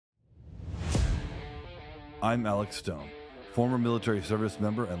I'm Alex Stone, former military service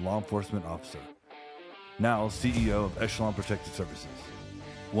member and law enforcement officer, now CEO of Echelon Protective Services,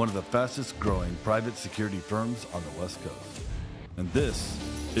 one of the fastest growing private security firms on the West Coast. And this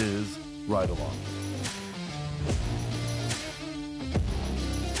is Ride Along,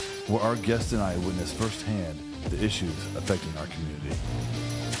 where our guests and I witness firsthand the issues affecting our community.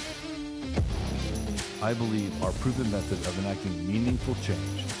 I believe our proven method of enacting meaningful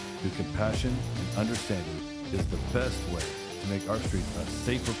change through compassion and understanding is the best way to make our streets a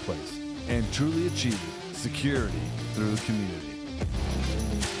safer place and truly achieve security through community.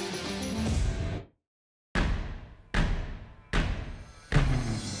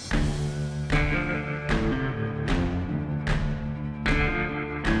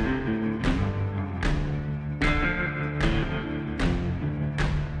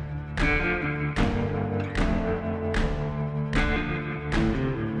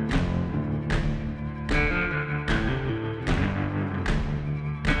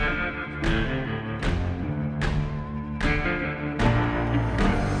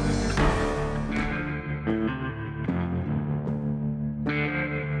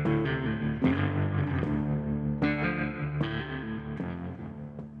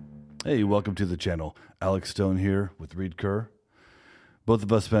 Hey, welcome to the channel. Alex Stone here with Reid Kerr. Both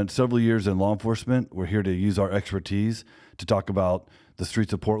of us spent several years in law enforcement. We're here to use our expertise to talk about the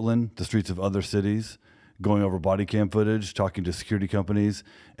streets of Portland, the streets of other cities, going over body cam footage, talking to security companies,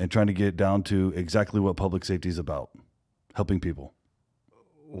 and trying to get down to exactly what public safety is about, helping people.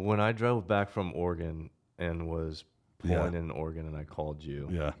 When I drove back from Oregon and was pulling in Oregon and I called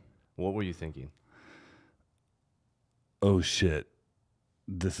you, what were you thinking? Oh, shit.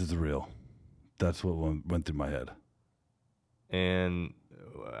 This is real. That's what went through my head. And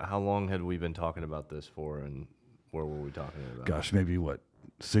how long had we been talking about this for, and where were we talking about? Gosh, maybe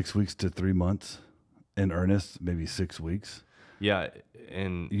 6 weeks to 3 months in earnest, maybe 6 weeks. Yeah,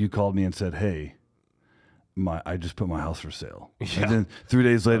 and you called me and said, hey, I just put my house for sale. Yeah. And then 3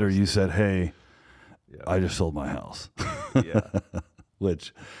 days later you said, hey, I just sold my house.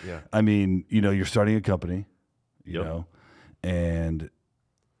 Which, I mean, you're starting a company, you know, and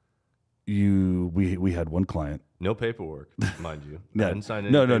we had one client. No paperwork, mind you.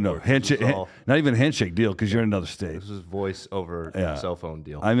 No, handshake, not even a handshake deal because you're in another state. This is voice over cell phone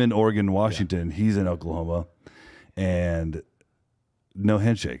deal. I'm in Oregon, Washington. He's in Oklahoma, and no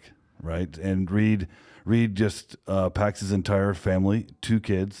handshake, right? And Reid just packs his entire family, 2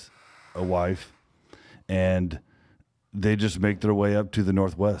 kids, a wife, and they just make their way up to the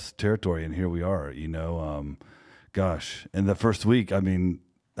Northwest Territory, and here we are. Gosh, in the first week, I mean,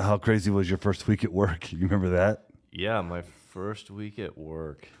 how crazy was your first week at work? You remember that? Yeah, my first week at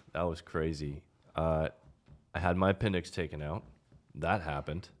work, that was crazy. I had my appendix taken out. That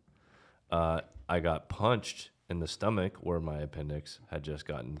happened. I got punched in the stomach where my appendix had just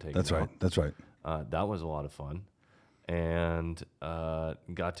gotten taken out. That's right. That was a lot of fun. And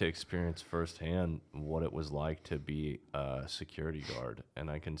got to experience firsthand what it was like to be a security guard.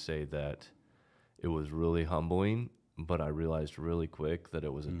 And I can say that it was really humbling, but I realized really quick that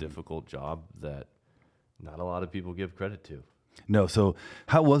it was a difficult job that not a lot of people give credit to. No. So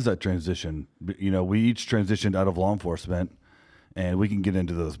how was that transition? We each transitioned out of law enforcement, and we can get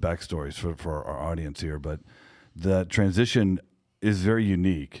into those backstories for our audience here, but the transition is very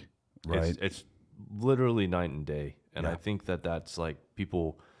unique, right? It's literally night and day. And I think that's like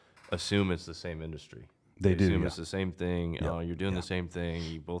people assume it's the same industry. They assume it's the same thing. Yep. You're doing the same thing.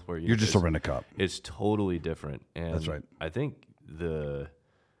 You both wear. You're just a rent-a-cop. It's totally different. And that's right. I think the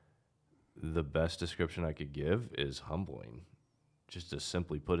best description I could give is humbling. Just to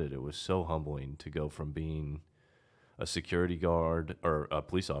simply put it, it was so humbling to go from being a security guard or a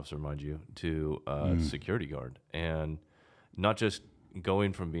police officer, mind you, to a security guard, and not just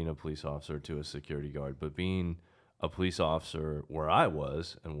going from being a police officer to a security guard, but being a police officer where I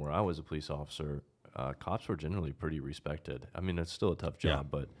was a police officer. Cops were generally pretty respected. I mean, it's still a tough job,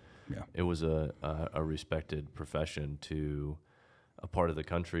 but it was a respected profession to a part of the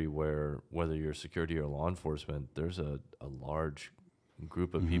country where, whether you're security or law enforcement, there's a large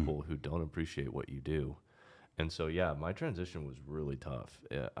group of people who don't appreciate what you do. And so, my transition was really tough.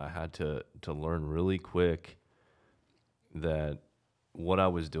 I had to learn really quick that what I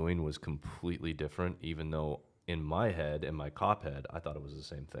was doing was completely different, even though in my head, in my cop head, I thought it was the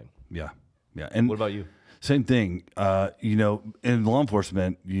same thing. Yeah. Yeah. And what about you? Same thing. In law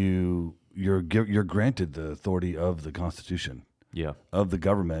enforcement, you're granted the authority of the Constitution, of the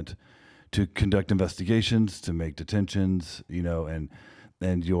government, to conduct investigations, to make detentions, and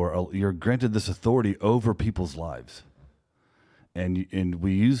you're granted this authority over people's lives. And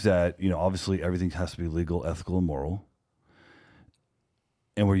we use that, obviously everything has to be legal, ethical, and moral.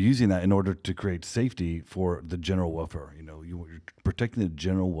 And we're using that in order to create safety for the general welfare. You're protecting the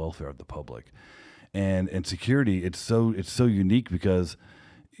general welfare of the public. And security, it's so unique because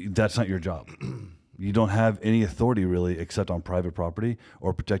that's not your job. You don't have any authority really except on private property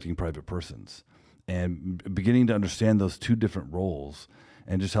or protecting private persons. And beginning to understand those two different roles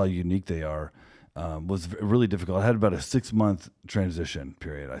and just how unique they are was really difficult. I had about a 6-month transition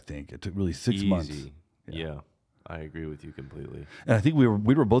period, I think. It took really 6 months. Yeah, I agree with you completely. And I think we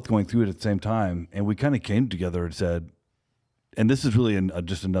were both going through it at the same time, and we kind of came together and said, and this is really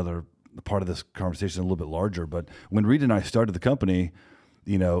just another part of this conversation, a little bit larger, but when Reid and I started the company,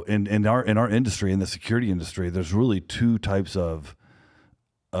 in our industry, in the security industry, there's really two types of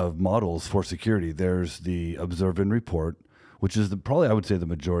models for security. There's the observe and report, which is probably, I would say, the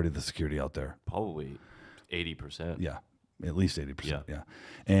majority of the security out there. Probably 80%. Yeah, at least 80%. Yeah.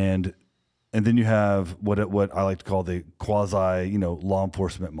 And then you have what I like to call the quasi, law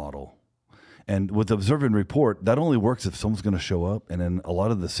enforcement model. And with observe and report, that only works if someone's going to show up. And in a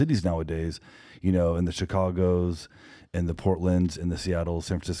lot of the cities nowadays, in the Chicagos, and the Portlands, and the Seattles,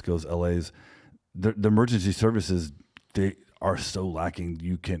 San Franciscos, LAs, the emergency services, they are so lacking.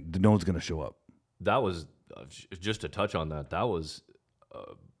 No one's going to show up. That was just to touch on that. That was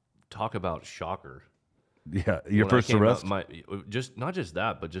talk about shocker. Yeah, your first arrest. Not just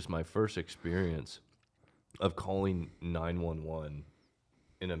that, but just my first experience of calling 911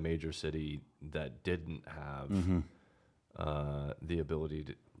 in a major city that didn't have the ability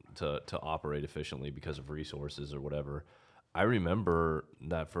to operate efficiently because of resources or whatever. I remember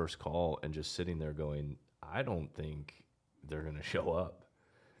that first call and just sitting there going, I don't think they're going to show up.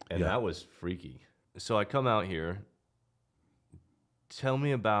 And that was freaky. So I come out here. Tell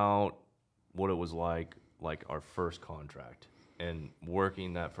me about what it was like our first contract and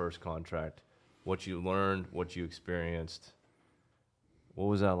working that first contract, what you learned, what you experienced. What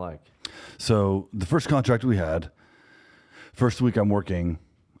was that like? So the first contract we had, first week I'm working,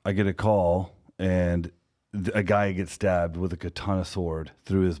 I get a call and a guy gets stabbed with a katana sword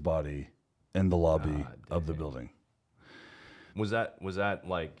through his body in the lobby of the building. Was that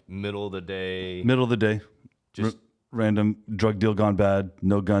like middle of the day? Middle of the day. Just random drug deal gone bad,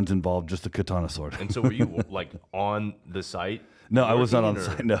 no guns involved, just a katana sword. And so were you like on the site? No, I was not on the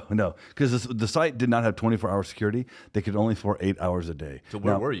site. No. Because the site did not have 24-hour security. They could only for 8 hours a day. So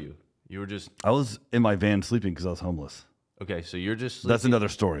where were you? You were just... I was in my van sleeping because I was homeless. Okay, so you're just sleeping. That's another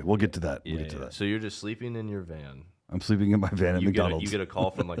story. We'll get to that. We'll get to that. So you're just sleeping in your van. I'm sleeping in my van at McDonald's. You get a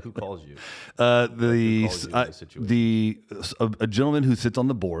call from who calls you? A gentleman who sits on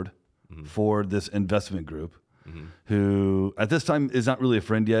the board for this investment group, who at this time is not really a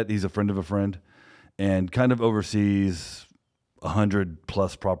friend yet. He's a friend of a friend, and kind of oversees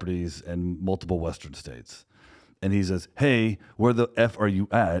 100+ properties in multiple Western states. And he says, "Hey, where the F are you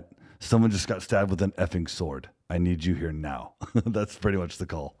at? Someone just got stabbed with an effing sword. I need you here now." That's pretty much the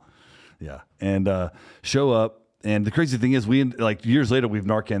call. Yeah. And show up. And the crazy thing is, years later, we've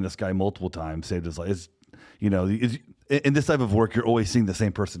Narcaned this guy multiple times, saved his life. In this type of work, you're always seeing the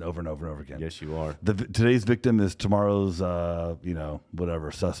same person over and over and over again. Yes, you are. Today's victim is tomorrow's,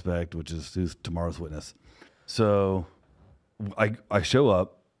 suspect, who's tomorrow's witness. So I show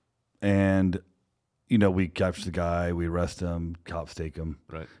up and, we capture the guy, we arrest him, cops take him,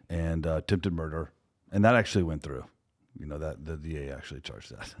 right, and attempted murder. And that actually went through. That the DA actually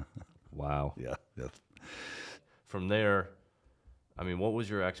charged that. Wow. Yeah. From there, what was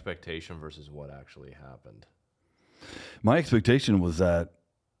your expectation versus what actually happened? My expectation was that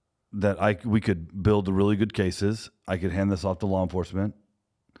we could build really good cases. I could hand this off to law enforcement.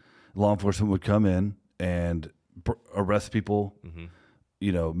 Law enforcement would come in and arrest people.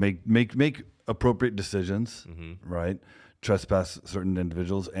 Make appropriate decisions. Right, trespass certain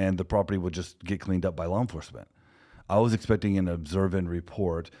individuals, and the property would just get cleaned up by law enforcement. I was expecting an observe and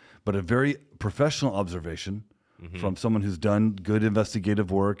report, but a very professional observation from someone who's done good investigative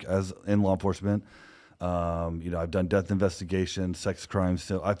work as in law enforcement. I've done death investigations, sex crimes.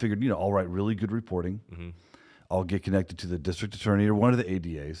 So I figured, I'll write really good reporting. I'll get connected to the district attorney or one of the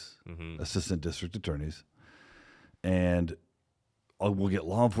ADAs, assistant district attorneys, and we'll get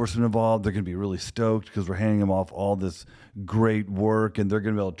law enforcement involved. They're going to be really stoked because we're handing them off all this great work, and they're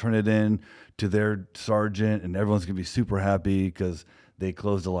going to be able to turn it in to their sergeant, and everyone's going to be super happy because they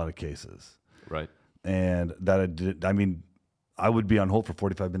closed a lot of cases. Right. And I would be on hold for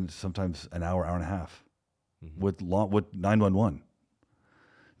 45 minutes, sometimes an hour, hour and a half, with 911,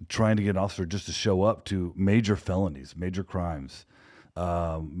 trying to get an officer just to show up to major felonies, major crimes.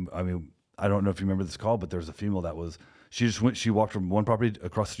 I don't know if you remember this call, but there was a female that was She walked from one property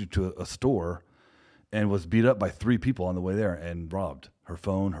across the street to a store and was beat up by 3 people on the way there and robbed her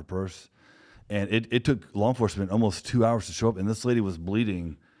phone, her purse. And it took law enforcement almost 2 hours to show up. And this lady was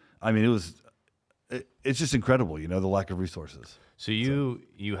bleeding. I mean, it's just incredible, you know, the lack of resources. So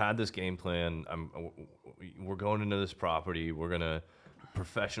you had this game plan. We're going into this property. We're going to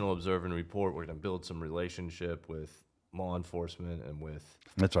professional observe and report. We're going to build some relationship with law enforcement and with,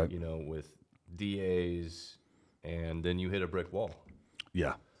 that's right, you know, with DAs. And then you hit a brick wall.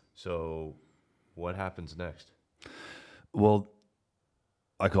 Yeah. So what happens next? Well,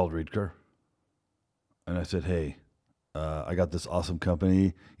 I called Reid Kerr and I said, hey, I got this awesome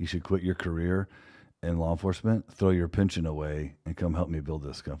company. You should quit your career in law enforcement, throw your pension away, and come help me build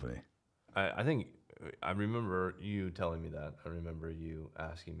this company. I think I remember you telling me that. I remember you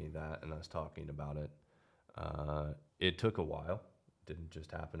asking me that and us talking about it. It took a while. It didn't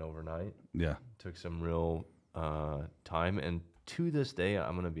just happen overnight. Yeah. It took some real time. And to this day,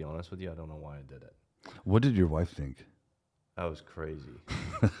 I'm going to be honest with you, I don't know why I did it. What did your wife think? That was crazy.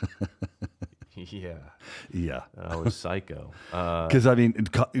 Yeah. Yeah. I was psycho. Because, I mean,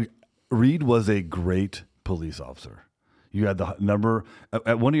 Reid was a great police officer. You had the number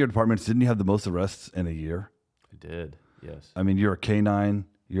at one of your departments. Didn't you have the most arrests in a year? I did. Yes. I mean, you're a K-9.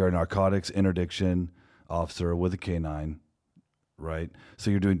 You're a narcotics interdiction officer with a K-9, right? So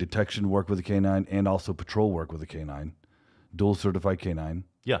you're doing detection work with a K-9 and also patrol work with a K-9, dual certified K-9.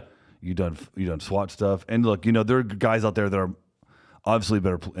 Yeah. You done SWAT stuff. And look, you know, there are guys out there that are obviously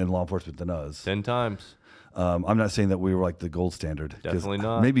better in law enforcement than us. 10 times. I'm not saying that we were like the gold standard. Definitely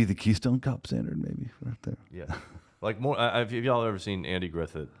not. Maybe the Keystone Cop standard, maybe right there. Yeah. Like more, have y'all ever seen Andy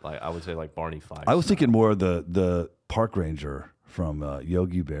Griffith? Like I would say, like Barney Fife. I was thinking more of the park ranger from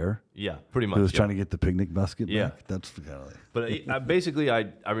Yogi Bear. Yeah, pretty much. Who was trying to get the picnic basket back. Yeah. That's kind of like. But basically,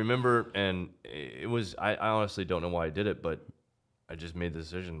 I remember, and it was, I honestly don't know why I did it, but I just made the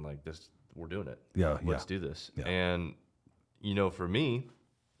decision like this, we're doing it. Yeah. Let's do this. Yeah. And, you know, for me,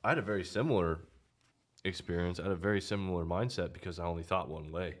 I had a very similar experience. I had a very similar mindset because I only thought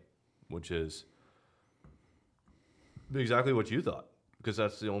one way, which is exactly what you thought, because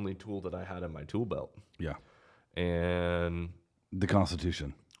that's the only tool that I had in my tool belt. Yeah. And the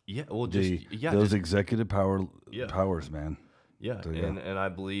Constitution. Yeah, well, those executive powers, man. Yeah, So, and I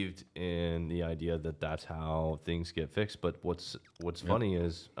believed in the idea that that's how things get fixed. But what's funny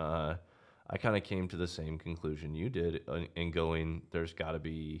is I kind of came to the same conclusion you did in going, there's got to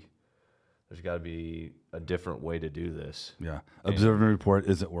be a different way to do this. Yeah. Observe and report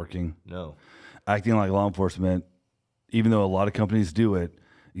isn't working. No. Acting like law enforcement, even though a lot of companies do it,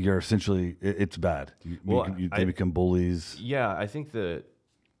 you're essentially, it's bad. They become bullies. Yeah, I think that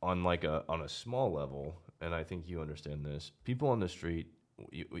on a small level, and I think you understand this, people on the street,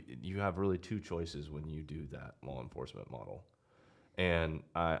 you have really 2 choices when you do that law enforcement model. And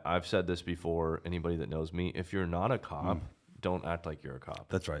I've said this before, anybody that knows me, if you're not a cop, don't act like you're a cop.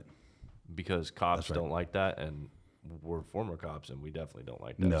 That's right. Because cops don't like that, and we're former cops, and we definitely don't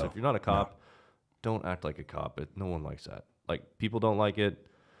like that. No. So if you're not a cop, don't act like a cop. No one likes that. Like, people don't like it.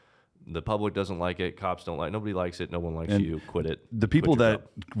 The public doesn't like it. Cops don't like it. Nobody likes it. No one likes you. Quit it. The people that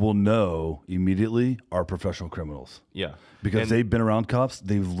will know immediately are professional criminals. Yeah. Because they've been around cops.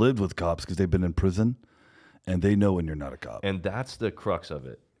 They've lived with cops because they've been in prison, and they know when you're not a cop. And that's the crux of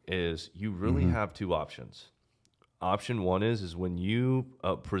it, is you really have 2 options. Option 1 is when you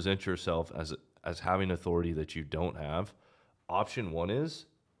present yourself as having authority that you don't have. Option 1 is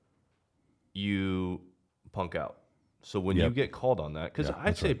you punk out. So when you get called on that, because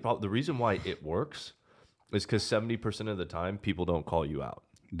I'd say the reason why it works is because 70% of the time people don't call you out.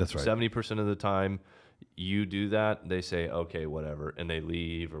 That's right. 70% of the time you do that, they say, okay, whatever, and they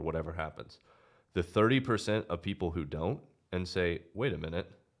leave or whatever happens. The 30% of people who don't and say, wait a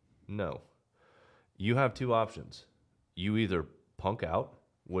minute, no. You have 2 options. You either punk out,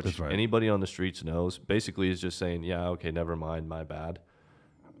 which anybody on the streets knows, basically is just saying, yeah, okay, never mind, my bad.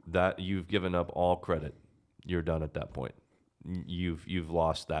 That you've given up all credit. You're done at that point. You've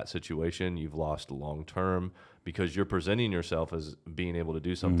lost that situation. You've lost long term because you're presenting yourself as being able to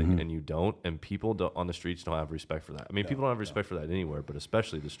do something and you don't. And people on the streets don't have respect for that. I mean, people don't have respect for that anywhere, but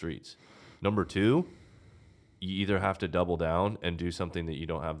especially the streets. Number 2, you either have to double down and do something that you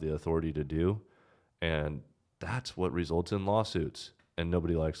don't have the authority to do, and that's what results in lawsuits. And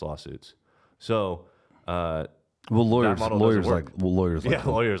nobody likes lawsuits. So. Lawyers like lawyers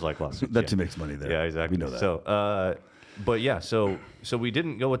like lawsuits. That's who makes money there. Yeah, exactly. We know that. So, but yeah, so we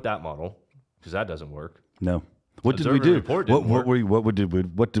didn't go with that model because that doesn't work. No. What did we do? What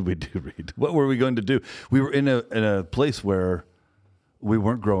did we do, Reid? What were we going to do? We were in a place where we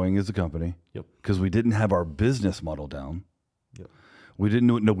weren't growing as a company. Yep. Because we didn't have our business model down. Yep. We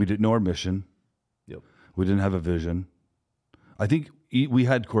didn't know our mission. Yep. We didn't have a vision. I think we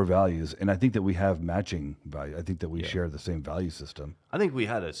had core values, and I think that we have matching value. I think that we share the same value system. I think we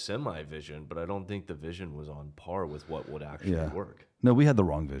had a semi-vision, but I don't think the vision was on par with what would actually work. No, we had the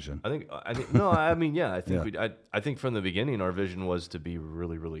wrong vision. I think no, I mean, yeah, I think I think from the beginning our vision was to be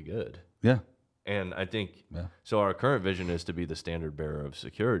really, really good. Yeah. And I think so our current vision is to be the standard bearer of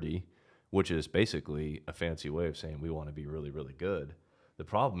security, which is basically a fancy way of saying we want to be really, really good. The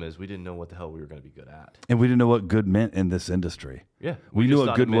problem is we didn't know what the hell we were going to be good at. And we didn't know what good meant in this industry. Yeah. We knew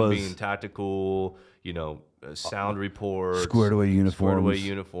what good was. Being tactical, sound reports. Squared away uniforms.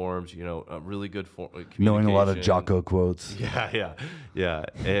 A really good knowing a lot of Jocko quotes. Yeah.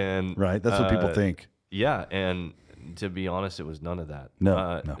 And right. That's what people think. Yeah. And to be honest, it was none of that.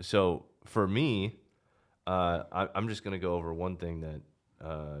 No. So for me, I'm just going to go over one thing that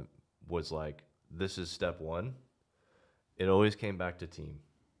was like, this is step one. It always came back to team.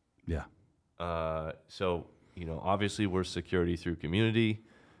 Yeah. So, obviously we're security through community.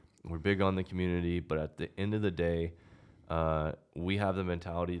 We're big on the community, but at the end of the day, we have the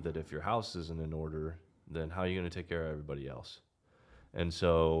mentality that if your house isn't in order, then how are you going to take care of everybody else? And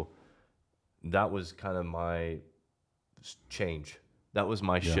so that was kind of my change. That was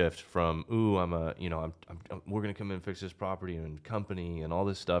my shift from, we're going to come in and fix this property and company and all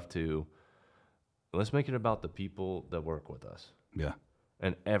this stuff to, let's make it about the people that work with us. Yeah.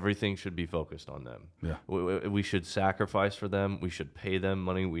 And everything should be focused on them. Yeah. We should sacrifice for them. We should pay them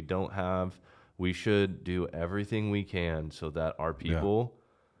money we don't have. We should do everything we can so that our people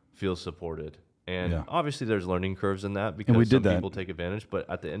feel supported. And obviously there's learning curves in that because some people take advantage. But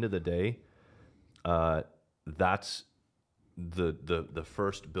at the end of the day, that's the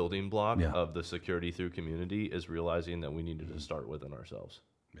first building block of the security through community is realizing that we needed to start within ourselves.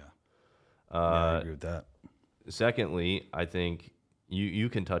 I agree with that. Secondly, I think you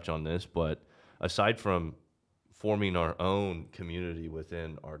can touch on this, but aside from forming our own community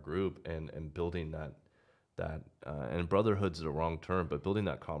within our group and building that and brotherhood's the wrong term, but building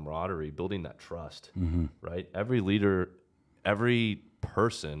that camaraderie, building that trust, right? Every leader, every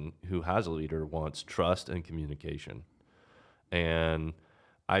person who has a leader wants trust and communication. And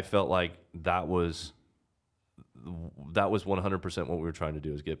I felt like that was 100% what we were trying to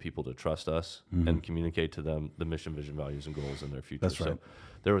do, is get people to trust us and communicate to them the mission, vision, values, and goals in their future. That's right. So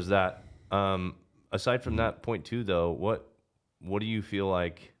there was that. Aside from that point too, though, what do you feel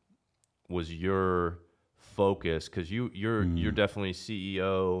like was your focus? Because you're definitely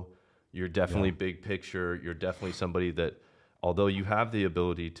CEO, you're definitely big picture, you're definitely somebody that, although you have the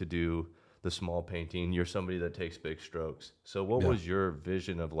ability to do the small painting, you're somebody that takes big strokes. So what was your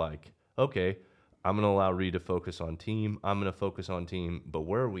vision of like, okay, I'm going to allow Reid to focus on team. I'm going to focus on team, but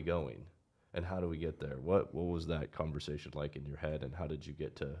where are we going and how do we get there? What was that conversation like in your head and how did you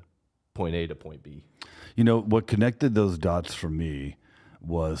get to point A to point B? What connected those dots for me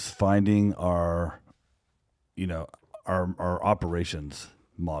was finding our operations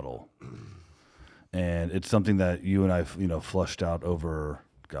model. And it's something that you and I, flushed out over,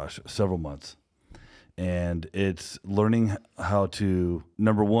 several months. And it's learning how to,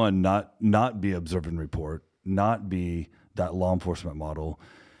 number one, not be observe and report, not be that law enforcement model.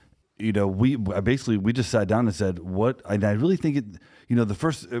 We just sat down and said, and I really think the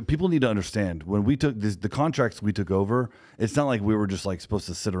first, people need to understand when we took the contracts we took over, it's not like we were just like supposed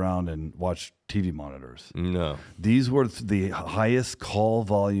to sit around and watch TV monitors. No. These were the highest call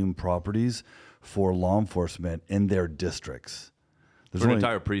volume properties for law enforcement in their districts. For an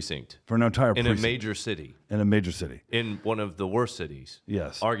entire precinct. In a major city. In one of the worst cities.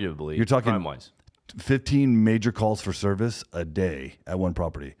 Yes. Arguably, you're talking crime-wise. 15 major calls for service a day at one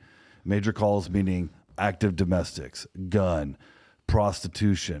property. Major calls meaning active domestics, gun,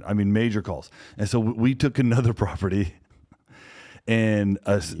 prostitution. I mean, major calls. And so we took another property in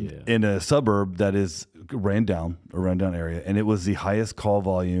a suburb that is a rundown area, and it was the highest call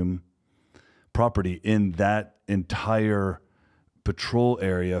volume property in that entire patrol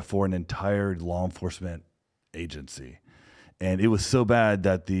area for an entire law enforcement agency. And it was so bad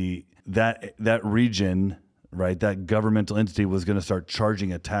that that region, right, that governmental entity was going to start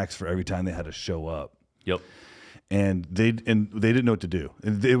charging a tax for every time they had to show up. Yep. And they didn't know what to do.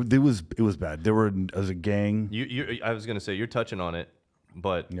 It was bad. There was a gang. I was going to say, you're touching on it,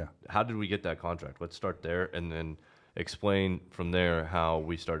 but yeah. How did we get that contract? Let's start there and then explain from there how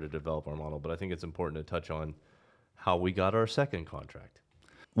we started to develop our model. But I think it's important to touch on how we got our second contract.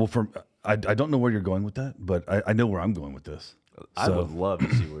 Well, I don't know where you're going with that, but I know where I'm going with this. I would love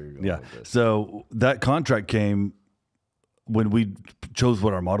to see where you're going with this. So that contract came when we chose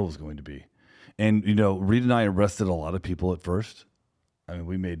what our model was going to be. And, you know, Reid and I arrested a lot of people at first. I mean,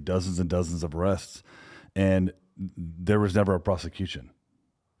 we made dozens and dozens of arrests, and there was never a prosecution.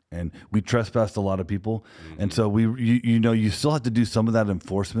 And we trespassed a lot of people. Mm-hmm. And so you know, you still have to do some of that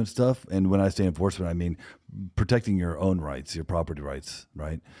enforcement stuff. And when I say enforcement, I mean protecting your own rights, your property rights,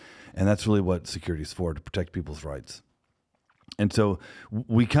 right? And that's really what security is for, to protect people's rights. And so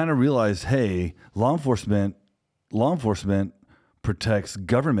we kind of realized, hey, law enforcement protects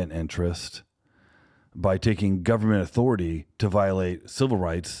government interest by taking government authority to violate civil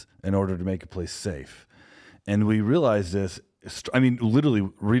rights in order to make a place safe. And we realized this. I mean, literally,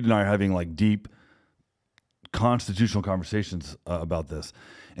 Reid and I are having like deep constitutional conversations about this.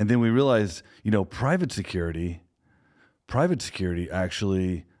 And then we realized, you know, private security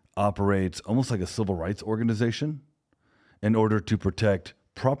actually operates almost like a civil rights organization in order to protect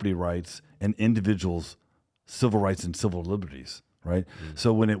property rights and individuals' civil rights and civil liberties, right? Mm.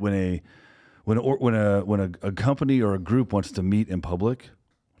 So when a company or a group wants to meet in public,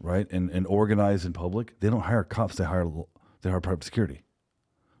 right, and organize in public, they don't hire cops; they hire private security,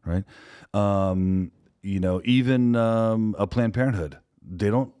 right? You know, even a Planned Parenthood, they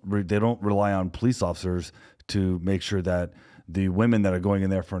don't rely on police officers to make sure that the women that are going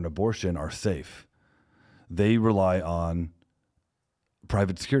in there for an abortion are safe. They rely on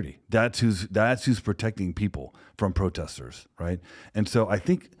private security. That's who's protecting people from protesters, right? And so I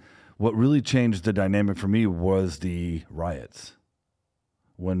think what really changed the dynamic for me was the riots.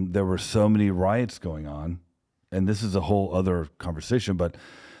 When there were so many riots going on, and this is a whole other conversation, but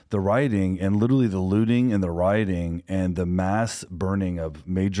the rioting and literally the looting and the rioting and the mass burning of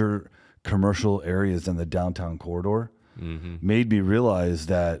major commercial areas in the downtown corridor made me realize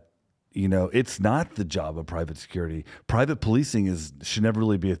that, you know, it's not the job of private security. Private policing should never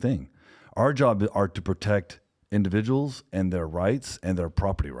really be a thing. Our job are to protect individuals and their rights and their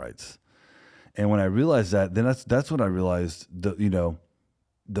property rights. And when I realized that, then that's when I realized that, you know,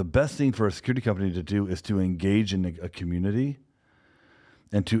 the best thing for a security company to do is to engage in a community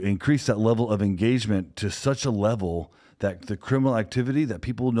and to increase that level of engagement to such a level that the criminal activity that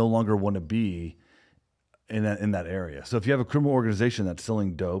people no longer want to be in that area. So if you have a criminal organization that's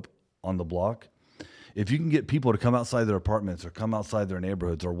selling dope on the block, if you can get people to come outside their apartments or come outside their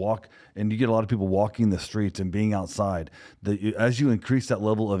neighborhoods or walk, and you get a lot of people walking the streets and being outside, as you increase that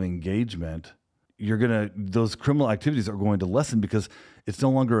level of engagement, those criminal activities are going to lessen because it's no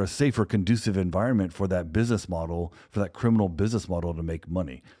longer a safe or conducive environment for that business model, for that criminal business model to make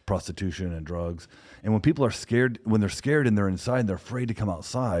money, prostitution and drugs. And when people are scared, when they're scared and they're inside and they're afraid to come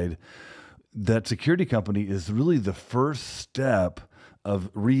outside, that security company is really the first step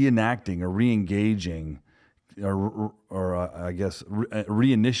of reenacting or reengaging or I guess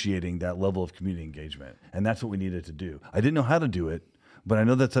reinitiating that level of community engagement. And that's what we needed to do. I didn't know how to do it, but I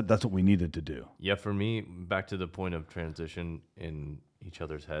know that's what we needed to do. Yeah, for me, back to the point of transition in each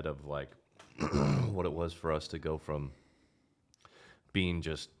other's head of like what it was for us to go from being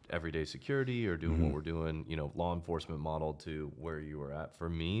just everyday security or doing what we're doing, you know, law enforcement model to where you were at. For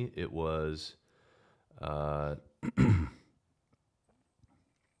me, it was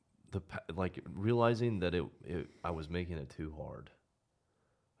like realizing that I was making it too hard.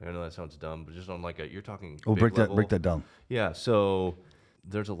 I know that sounds dumb, but just on like you're talking. Oh, break that down. Yeah, so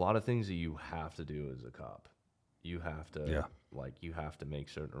there's a lot of things that you have to do as a cop. You have to you have to make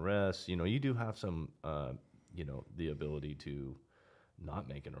certain arrests. You know, you do have some you know, the ability to not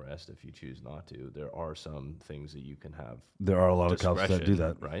make an arrest if you choose not to. There are some things that you can have. There are a lot of cops that do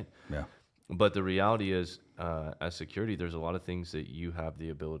that, right? Yeah. But the reality is, as security, there's a lot of things that you have the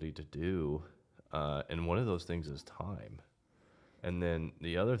ability to do, and one of those things is time. And then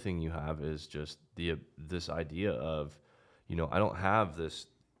the other thing you have is just this idea of, you know, I don't have this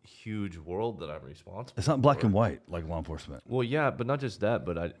huge world that I'm responsible. It's not black and white like law enforcement. Well, yeah, but not just that.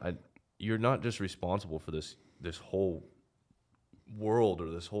 But you're not just responsible for this whole world or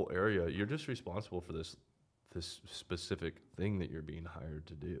this whole area. You're just responsible for this specific thing that you're being hired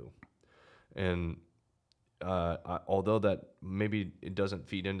to do. And although that maybe it doesn't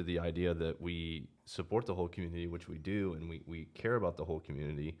feed into the idea that we support the whole community, which we do, and we care about the whole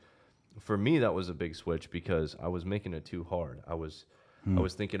community, for me that was a big switch because I was making it too hard. I was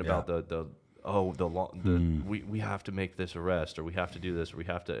thinking about we have to make this arrest, or we have to do this, or we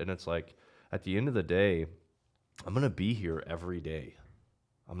have to, and it's like at the end of the day, I'm gonna be here every day.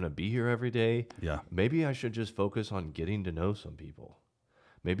 Yeah. Maybe I should just focus on getting to know some people.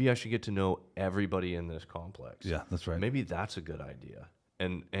 Maybe I should get to know everybody in this complex. Yeah, that's right. Maybe that's a good idea.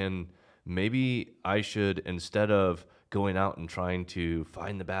 And maybe I should, instead of going out and trying to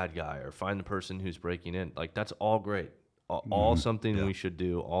find the bad guy or find the person who's breaking in, like that's all great. all something we should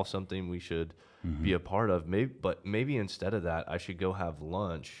do, all something we should be a part of. Maybe instead of that, I should go have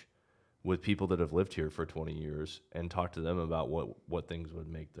lunch with people that have lived here for 20 years and talk to them about what things would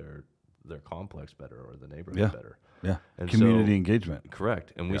make their complex better or the neighborhood better. Yeah. And Community engagement.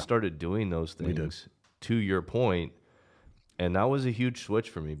 Correct. And we started doing those things to your point, and that was a huge switch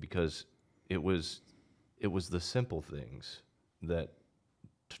for me because it was the simple things that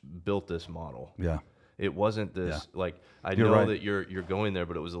built this model. Yeah. It wasn't this like I You're know right. that you're going there,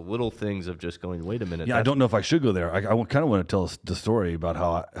 but it was the little things of just going. Wait a minute. Yeah, I don't know if I should go there. I kind of want to tell us the story about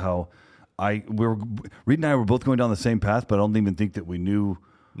how Reid and I were both going down the same path, but I don't even think that we knew.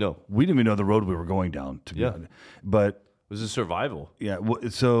 No, We didn't even know the road we were going down. To be honest. But it was a survival. yeah,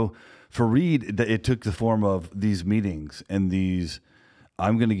 so for Reid, it took the form of these meetings and these.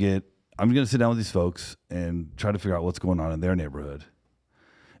 I'm gonna sit down with these folks and try to figure out what's going on in their neighborhood.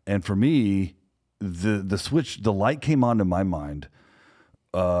 And for me, the switch, the light came on in my mind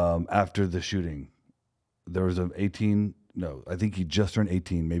after the shooting. There was I think he just turned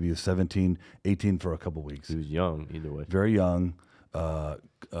 18, maybe he was 17, 18 for a couple weeks. He was young, either way. Very young,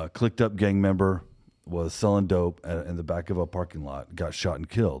 clicked up gang member, was selling dope in the back of a parking lot, got shot and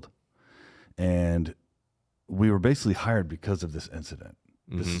killed. And we were basically hired because of this incident.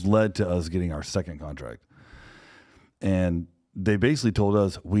 This led to us getting our second contract. And they basically told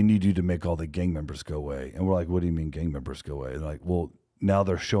us, we need you to make all the gang members go away. And we're like, what do you mean gang members go away? And like, well, now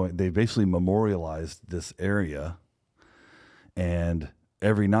they basically memorialized this area. And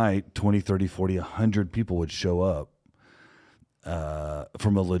every night, 20, 30, 40, 100 people would show up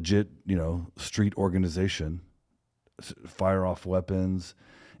from a legit, street organization, fire off weapons.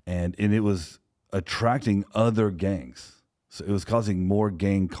 And it was attracting other gangs. So it was causing more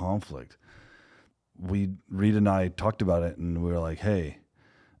gang conflict. Reid and I talked about it, and we were like, hey,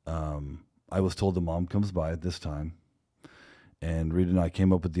 I was told the mom comes by at this time. And Reid and I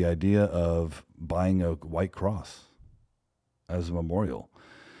came up with the idea of buying a white cross as a memorial.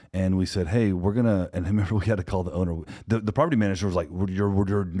 And we said, hey, we're going to, and I remember we had to call the owner. The property manager was like,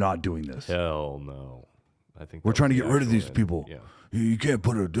 you're not doing this. Hell no. I think we're trying to get rid of these people. Yeah. You can't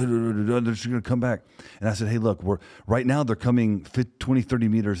put they're just going to come back. And I said, hey, look, right now they're coming 20, 30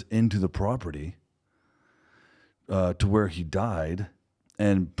 meters into the property to where he died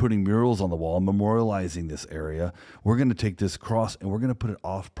and putting murals on the wall, memorializing this area. We're going to take this cross and we're going to put it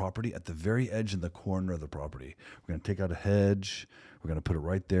off property at the very edge in the corner of the property. We're going to take out a hedge. We're going to put it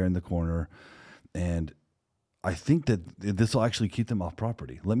right there in the corner. And I think that this will actually keep them off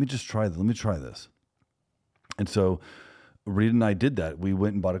property. Let me try this. And so Reid and I did that. We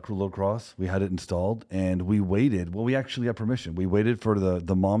went and bought a little cross. We had it installed, and we waited. Well, we actually got permission. We waited for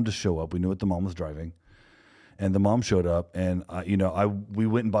the mom to show up. We knew what the mom was driving, and the mom showed up. And we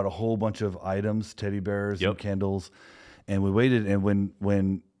went and bought a whole bunch of items, teddy bears and candles, and we waited. And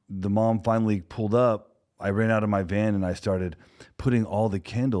when the mom finally pulled up, I ran out of my van and I started putting all the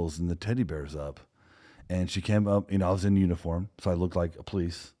candles and the teddy bears up. And she came up. I was in uniform, so I looked like a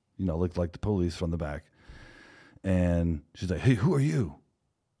police. Looked like the police from the back. And she's like, hey, who are you?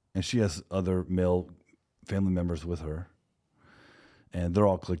 And she has other male family members with her. And they're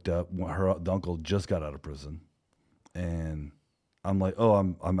all clicked up. The uncle just got out of prison. And I'm like, oh,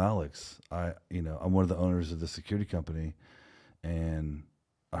 I'm Alex. I'm one of the owners of the security company. And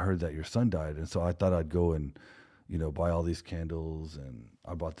I heard that your son died. And so I thought I'd go and, buy all these candles. And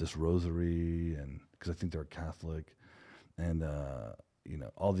I bought this rosary, and because I think they're Catholic. And,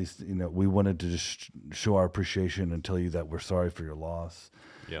 all these, we wanted to just show our appreciation and tell you that we're sorry for your loss.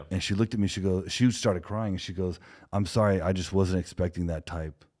 Yeah. And she looked at me, she started crying, and she goes, I'm sorry, I just wasn't expecting that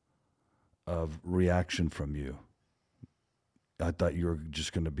type of reaction from you. I thought you were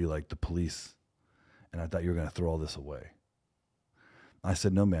just going to be like the police, and I thought you were going to throw all this away. I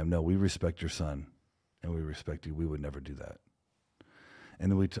said, no, ma'am, no, we respect your son, and we respect you. We would never do that.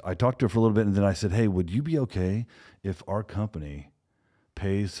 And then I talked to her for a little bit, and then I said, hey, would you be okay if our company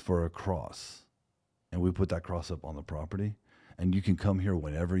pays for a cross, and we put that cross up on the property, and you can come here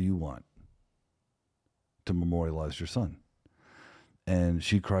whenever you want to memorialize your son? And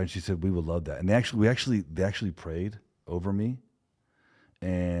she cried. She said, we would love that. And they actually prayed over me,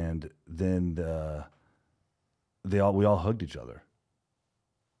 and then we all hugged each other.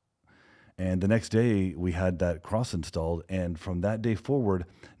 And the next day we had that cross installed, and from that day forward,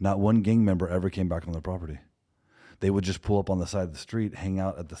 not one gang member ever came back on the property. They would just pull up on the side of the street, hang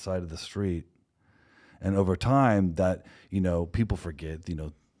out at the side of the street. And over time, that, people forget, this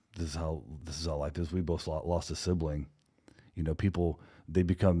is how life is. We both lost a sibling. People,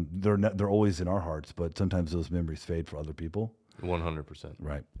 they're always in our hearts, but sometimes those memories fade for other people. 100%.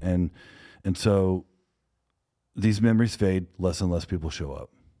 Right. And so these memories fade, less and less people show up.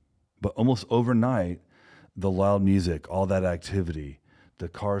 But almost overnight, the loud music, all that activity, the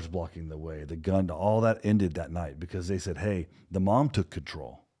cars blocking the way, the gun, all that ended that night because they said, hey, the mom took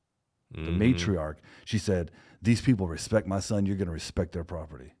control. The matriarch, she said, these people respect my son. You're going to respect their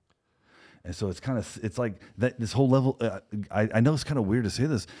property. And so it's like that, this whole level. I know it's kind of weird to say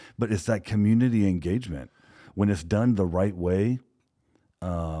this, but it's that community engagement when it's done the right way,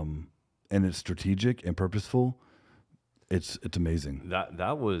 and it's strategic and purposeful. It's amazing.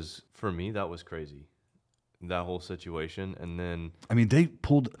 That was, for me, that was crazy. That whole situation. And then, I mean, they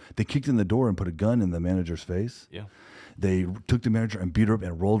kicked in the door and put a gun in the manager's face. Yeah. They took the manager and beat her up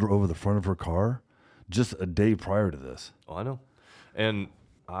and rolled her over the front of her car just a day prior to this. Oh, I know. And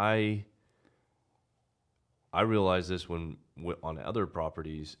I realized this when on other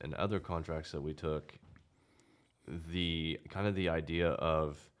properties and other contracts that we took, the idea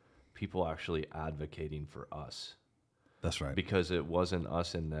of people actually advocating for us. That's right. Because it wasn't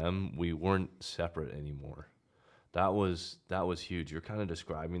us and them. We weren't separate anymore. That was huge. You're kind of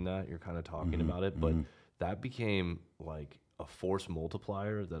describing that. You're kind of talking about it, but that became like a force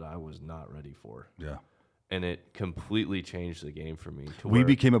multiplier that I was not ready for. Yeah. And it completely changed the game for me. We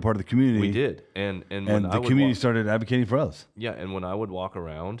became a part of the community. We did. And when the community started advocating for us. Yeah. And when I would walk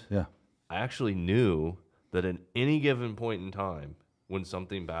around, yeah, I actually knew that at any given point in time, when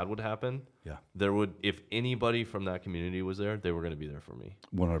something bad would happen, yeah, if anybody from that community was there, they were going to be there for me.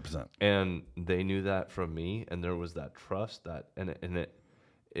 100%. And they knew that from me, and there was that trust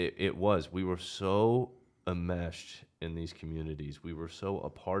we were so enmeshed in these communities. We were so a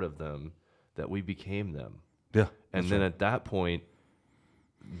part of them that we became them. Yeah. And then at that point,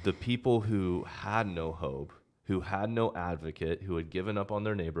 the people who had no hope, who had no advocate, who had given up on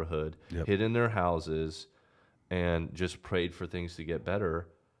their neighborhood, hid in their houses, and just prayed for things to get better,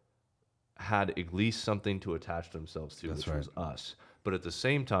 had at least something to attach themselves to, which was us. But at the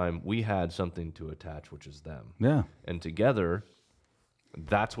same time, we had something to attach, which is them. Yeah. And together,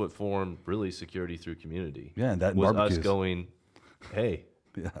 that's what formed really security through community. Yeah, and that was barbecues. us going, hey,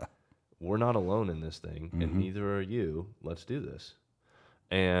 we're not alone in this thing, and neither are you. Let's do this.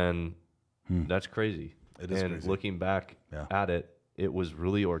 And that's crazy. It is crazy. Looking back at it, it was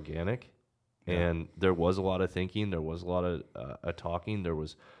really organic. And there was a lot of thinking. There was a lot of talking. There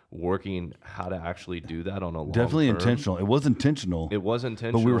was working how to actually do that on a long Definitely term. intentional. It was intentional. It was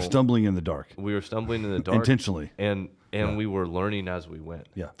intentional. But we were stumbling in the dark. We were stumbling in the dark. Intentionally. And we were learning as we went.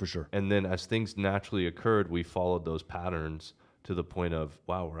 Yeah, for sure. And then as things naturally occurred, we followed those patterns to the point of,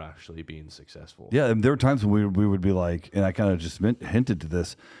 wow, we're actually being successful. Yeah, and there were times when we would be like, and I kind of just hinted to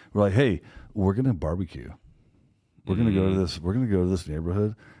this, we're like, hey, we're going to barbecue. We're going to go to this. We're going to go to this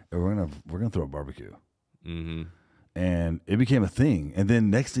neighborhood, and we're gonna throw a barbecue. Mm-hmm. And it became a thing. And then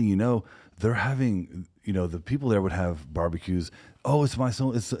next thing you know, they're having, the people there would have barbecues. Oh, it's my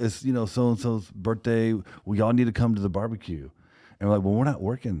son. It's so and so's birthday. We all need to come to the barbecue. And we're like, well, we're not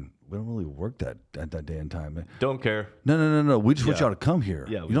working. We don't really work that day and time. Don't care. No. We just want y'all to come here.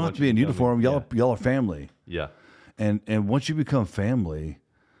 Yeah, you don't have to be in uniform. Y'all are family. Yeah. And once you become family,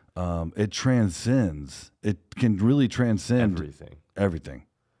 it transcends. It can really transcend everything,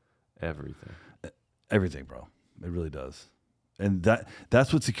 bro. It really does. And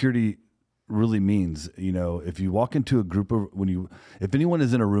that's what security really means. If you walk into a group of if anyone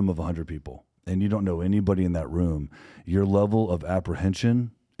is in a room of 100 people and you don't know anybody in that room, your level of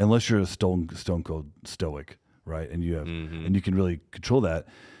apprehension, unless you're a stone cold stoic, right? And you have and you can really control that,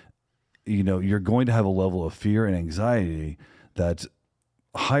 you're going to have a level of fear and anxiety that's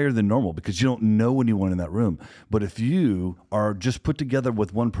higher than normal because you don't know anyone in that room. But if you are just put together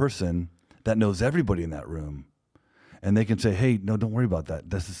with one person that knows everybody in that room, and they can say, hey, no, don't worry about that.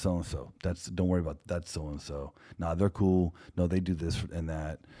 This is so-and-so. Don't worry about that so-and-so. Nah, they're cool. No, they do this and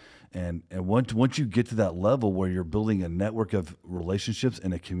that. And once you get to that level where you're building a network of relationships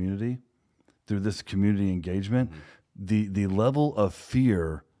in a community through this community engagement, the level of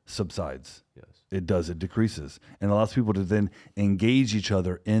fear subsides. Yes. It does. It decreases and allows people to then engage each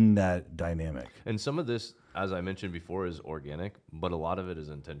other in that dynamic. And some of this, as I mentioned before, is organic, but a lot of it is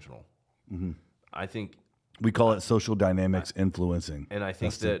intentional. Mm-hmm. I think we call it social dynamics influencing. And I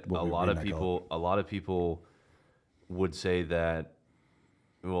think that a lot of people would say that,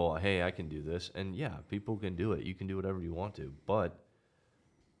 well, hey, I can do this. And yeah, people can do it. You can do whatever you want to. But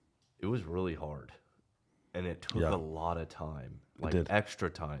it was really hard. And it took a lot of time, like extra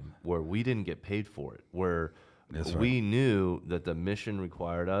time, where we didn't get paid for it, where we knew that the mission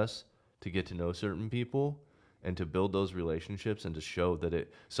required us to get to know certain people and to build those relationships and to show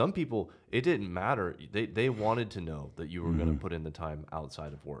that some people, it didn't matter. They wanted to know that you were going to put in the time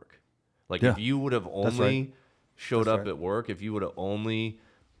outside of work. Like if you would have only showed That's up right. at work, if you would have only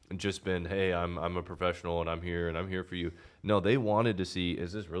just been, hey, I'm a professional and I'm here for you. No, they wanted to see,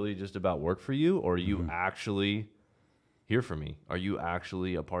 is this really just about work for you, or are you actually here for me? Are you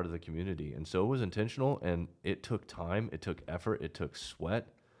actually a part of the community? And so it was intentional, and it took time, it took effort, it took sweat.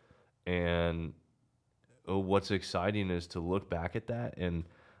 And what's exciting is to look back at that, and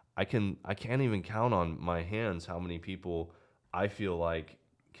I can't even count on my hands how many people I feel like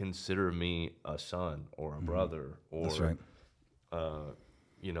consider me a son or a brother That's or right.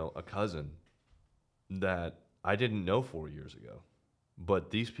 a cousin that I didn't know 4 years ago. But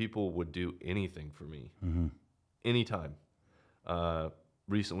these people would do anything for me, anytime. Uh,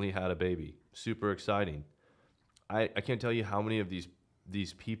 Recently had a baby, super exciting. I can't tell you how many of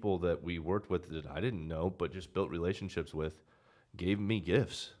these people that we worked with that I didn't know, but just built relationships with, gave me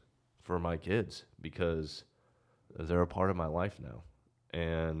gifts for my kids because they're a part of my life now.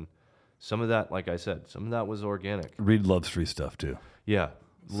 And some of that, like I said, some of that was organic. Reid loves free stuff too. Yeah,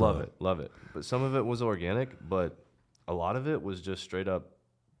 love So- it, love it. But some of it was organic, but a lot of it was just straight up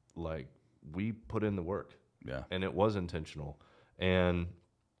like we put in the work Yeah. and it was intentional. And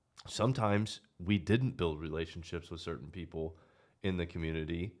sometimes we didn't build relationships with certain people in the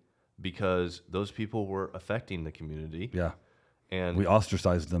community because those people were affecting the community. Yeah. And We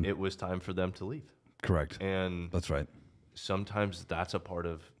ostracized them. it was time for them to leave. Correct. And That's right. sometimes that's a part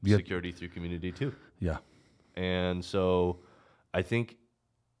of Yep. security through community too. Yeah. And so I think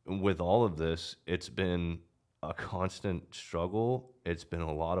with all of this, it's been a constant struggle. It's been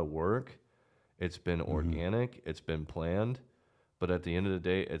a lot of work. It's been organic. It's been planned. But at the end of the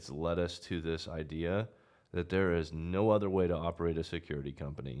day, it's led us to this idea that there is no other way to operate a security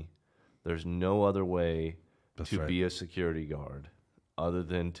company. There's no other way That's to right. be a security guard other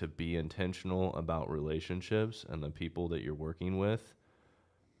than to be intentional about relationships and the people that you're working with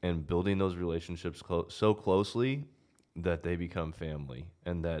and building those relationships so closely that they become family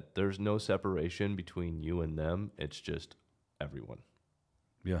and that there's no separation between you and them. It's just everyone.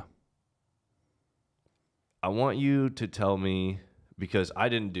 Yeah. I want you to tell me, because I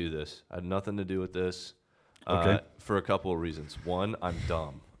didn't do this. I had nothing to do with this Okay. for a couple of reasons. One, I'm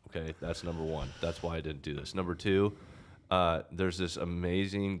dumb. Okay, that's number one. That's why I didn't do this. Number two, there's this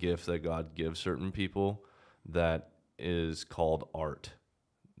amazing gift that God gives certain people that is called art.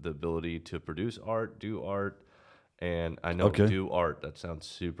 The ability to produce art, do art. And I know Okay. do art, that sounds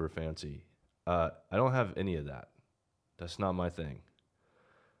super fancy. I don't have any of that. That's not my thing.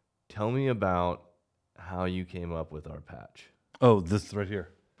 Tell me about how you came up with our patch. Oh, this right here.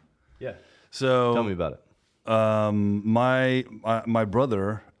 Yeah. So Tell me about it. my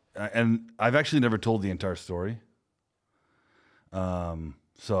brother, and I've actually never told the entire story.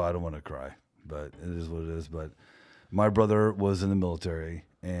 So I don't want to cry, but it is what it is. But my brother was in the military,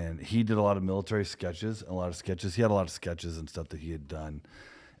 and he did a lot of military sketches, a lot of sketches. He had a lot of sketches and stuff that he had done.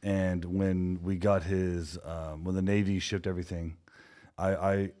 And when we got his, when the Navy shipped everything,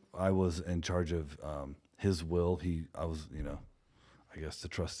 I was in charge of his will. I was, I guess the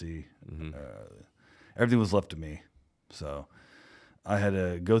trustee. Everything was left to me, so I had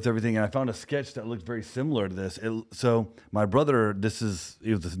to go through everything. And I found a sketch that looked very similar to this. So my brother,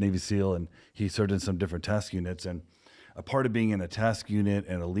 he was a Navy SEAL, and he served in some different task units. And a part of being in a task unit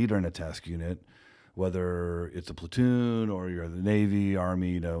and a leader in a task unit, whether it's a platoon or you're in the Navy,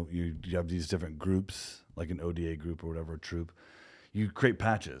 Army, you have these different groups, like an ODA group or whatever, a troop. You create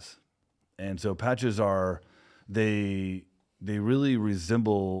patches. And so patches they really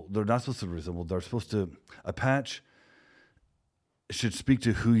resemble, they're not supposed to resemble, a patch should speak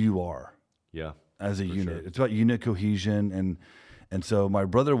to who you are Yeah. as a unit. sure. It's about unit cohesion. And so my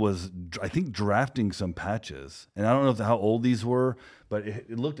brother was, I think, drafting some patches. And I don't know how old these were, but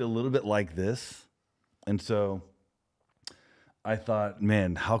it looked a little bit like this. And so I thought,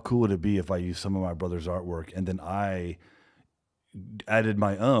 man, how cool would it be if I used some of my brother's artwork and then I added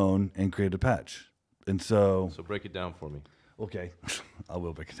my own and created a patch. And so break it down for me. okay, I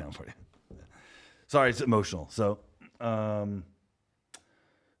will break it down for you. Sorry, it's emotional. So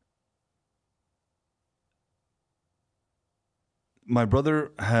my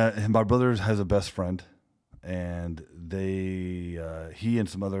brother has a best friend, and he and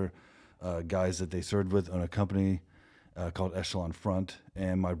some other guys that they served with on a company called Echelon Front.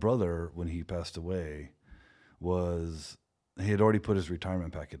 And my brother, when he passed away, he had already put his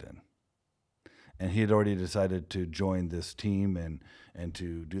retirement packet in, and he had already decided to join this team and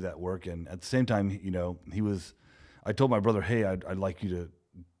to do that work. And at the same time, I told my brother, hey, I'd like you to,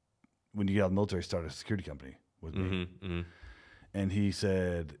 when you get out of the military, start a security company with me. And he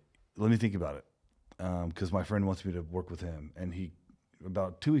said, let me think about it, because my friend wants me to work with him. And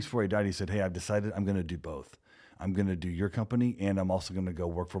about 2 weeks before he died, he said, hey, I've decided I'm going to do both. I'm going to do your company, and I'm also going to go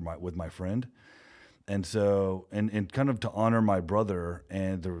work with my friend. And so, and kind of to honor my brother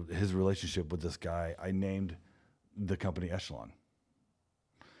and his relationship with this guy, I named the company Echelon.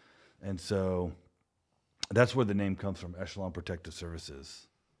 And so that's where the name comes from, Echelon Protective Services.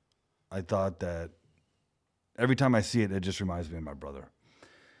 I thought that every time I see it, it just reminds me of my brother.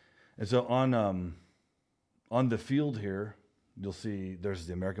 And so on the field here, you'll see there's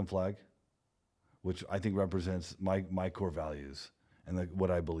the American flag, which I think represents my core values and what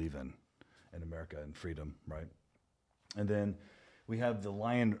I believe in America and freedom, right? And then we have the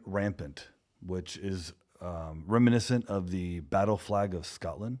lion rampant, which is reminiscent of the battle flag of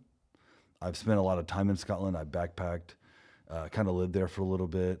Scotland. I've spent a lot of time in Scotland. I backpacked, kind of lived there for a little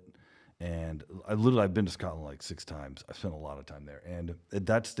bit. And I've been to Scotland like 6 times. I've spent a lot of time there. And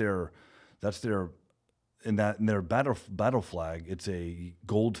that's their battle flag. It's a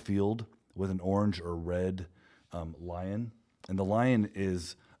gold field with an orange or red lion. And the lion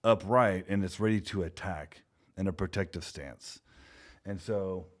is upright and it's ready to attack in a protective stance. And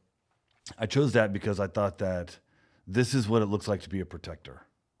so I chose that because I thought that this is what it looks like to be a protector.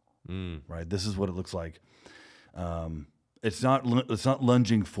 Right? This is what it looks like. It's not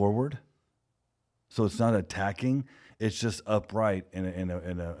lunging forward, so it's not attacking. It's just upright in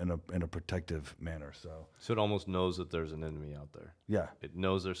a protective manner. So it almost knows that there's an enemy out there. Yeah, it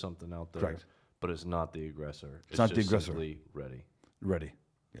knows there's something out there. Correct. But it's not the aggressor. It's not just the aggressor. Simply ready. Ready.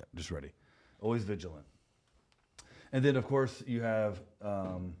 Yeah, just ready. Always vigilant. And then of course you have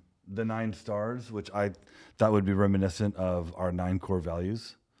the 9 stars, which I thought would be reminiscent of our 9 core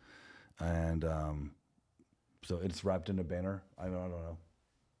values. And so it's wrapped in a banner. I don't know.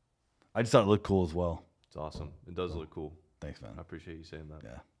 I just thought it looked cool as well. It's awesome. It does look cool. Thanks, man. I appreciate you saying that.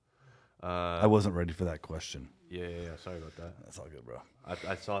 Yeah. I wasn't ready for that question. Yeah. Sorry about that. That's all good, bro.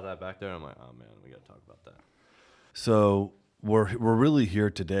 I saw that back there. I'm like, oh man, we got to talk about that. So we're really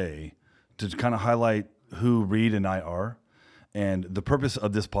here today to kind of highlight who Reid and I are, and the purpose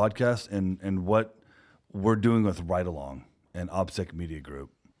of this podcast, and what we're doing with Ride Along and OPSEC Media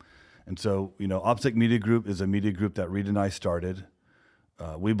Group. And so, OPSEC Media Group is a media group that Reid and I started.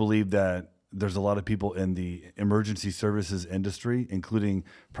 We believe that there's a lot of people in the emergency services industry, including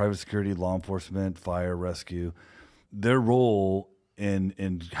private security, law enforcement, fire, rescue. Their role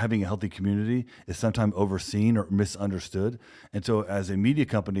in having a healthy community is sometimes overseen or misunderstood. And so as a media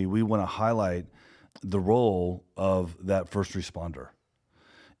company, we want to highlight the role of that first responder.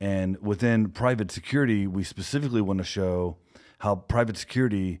 And within private security, we specifically want to show how private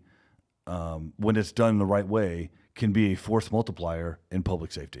security, when it's done the right way, can be a force multiplier in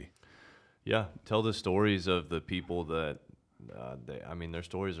public safety. Yeah, tell the stories of the people that, their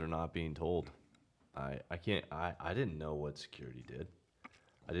stories are not being told. I didn't know what security did.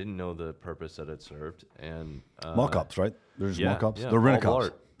 I didn't know the purpose that it served. And mall cops, right? There's mall cops. Yeah, They're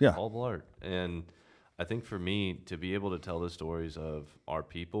rent-a-cops. Yeah, all blurred. And I think for me to be able to tell the stories of our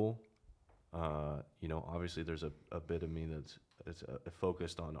people, obviously there's a bit of me that's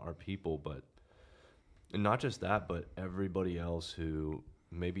focused on our people, but and not just that, but everybody else who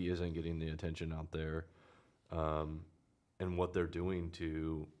maybe isn't getting the attention out there, and what they're doing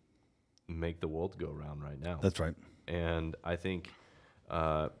to make the world go around right now. That's right. And I think,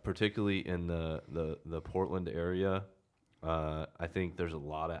 particularly in the Portland area, I think there's a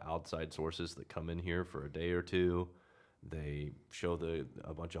lot of outside sources that come in here for a day or two. They show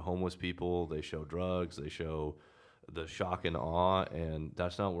a bunch of homeless people. They show drugs. They show the shock and awe, and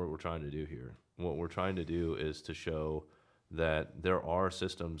that's not what we're trying to do here. What we're trying to do is to show that there are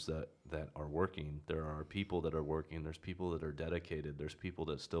systems that are working. There are people that are working. There's people that are dedicated. There's people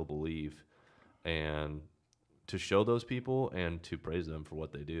that still believe. And to show those people and to praise them for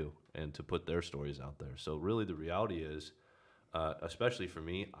what they do and to put their stories out there. So really the reality is, especially for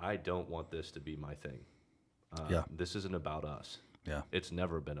me, I don't want this to be my thing. This isn't about us. Yeah. It's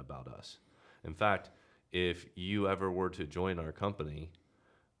never been about us. In fact, if you ever were to join our company,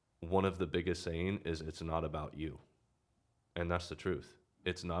 one of the biggest saying is it's not about you. And that's the truth.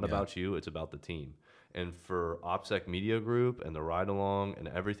 It's not about you, it's about the team. And for OPSEC Media Group and the Ride Along and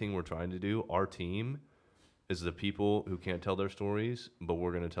everything we're trying to do, our team is the people who can't tell their stories, but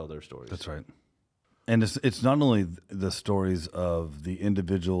we're going to tell their stories. That's right. And it's not only the stories of the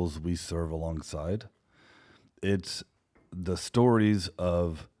individuals we serve alongside, it's the stories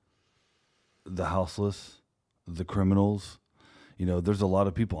of the houseless, the criminals. There's a lot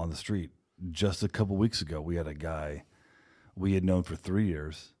of people on the street. Just a couple weeks ago, we had a guy we had known for 3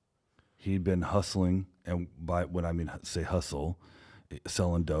 years. He'd been hustling, and when I say hustle,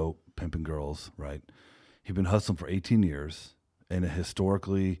 selling dope, pimping girls, right? He'd been hustling for 18 years in a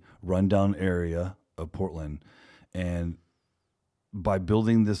historically rundown area of Portland. And by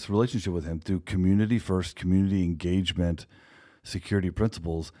building this relationship with him through community first, community engagement, security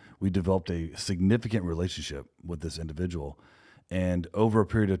principles, we developed a significant relationship with this individual. And over a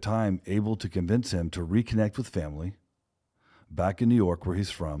period of time, able to convince him to reconnect with family back in New York, where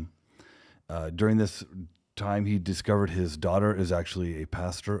he's from. During this time, he discovered his daughter is actually a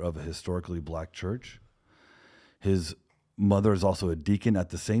pastor of a historically black church. His mother is also a deacon at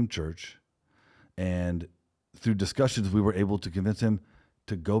the same church. And through discussions, we were able to convince him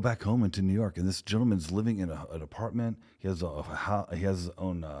to go back home into New York. And this gentleman's living in an apartment. He has he has his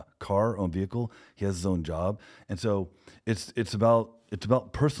own car, own vehicle. He has his own job. And so it's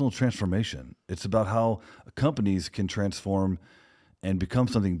about personal transformation. It's about how companies can transform and become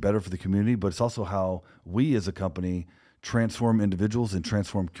something better for the community, but it's also how we as a company transform individuals and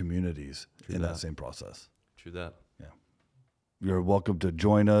transform communities in that same process. True that. Yeah. You're welcome to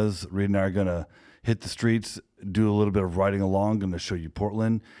join us. Reid and I are going to hit the streets, do a little bit of riding along. Going to show you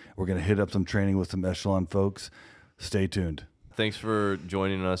Portland. We're going to hit up some training with some Echelon folks. Stay tuned. Thanks for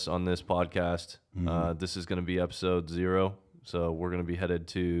joining us on this podcast. This is going to be episode 0. So we're going to be headed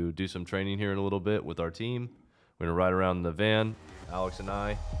to do some training here in a little bit with our team. We're going to ride around in the van, Alex and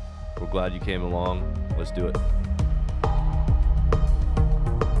I. We're glad you came along. Let's do it.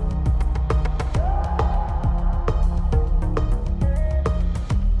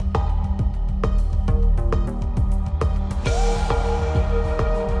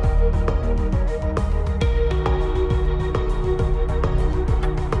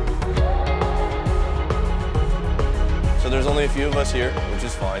 There's only a few of us here, which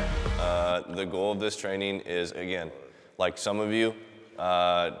is fine. The goal of this training is, again, like some of you,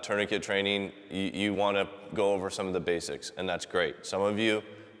 tourniquet training, you want to go over some of the basics, and that's great. Some of you,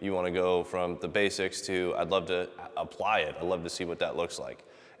 you want to go from the basics to, I'd love to apply it. I'd love to see what that looks like.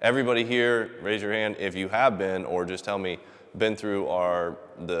 Everybody here, raise your hand if you have been, or just tell me, been through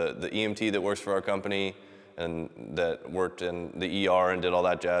the EMT that works for our company and that worked in the ER and did all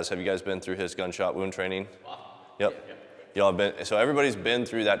that jazz. Have you guys been through his gunshot wound training? Wow. Yep. Yeah. Y'all have been, so everybody's been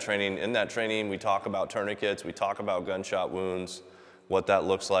through that training. In that training, we talk about tourniquets, we talk about gunshot wounds, what that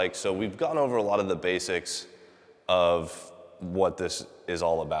looks like. So we've gone over a lot of the basics of what this is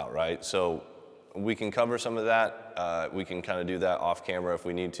all about, right? So we can cover some of that. We can kind of do that off camera if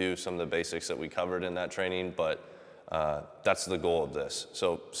we need to, some of the basics that we covered in that training, but that's the goal of this.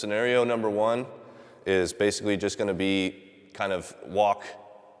 So scenario number 1 is basically just gonna be kind of walk,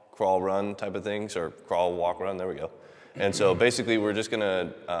 crawl, run type of things, or crawl, walk, run, there we go. And so basically we're just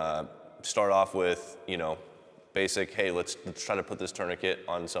gonna start off with, basic, hey, let's try to put this tourniquet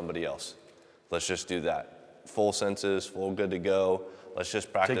on somebody else. Let's just do that. Full senses, full good to go. Let's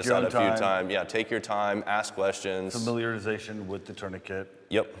just practice that a few times. Yeah, take your time, ask questions. Familiarization with the tourniquet.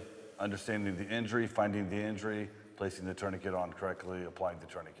 Yep. Understanding the injury, finding the injury, placing the tourniquet on correctly, applying the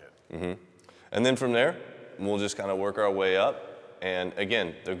tourniquet. Mm-hmm. And then from there, we'll just kind of work our way up. And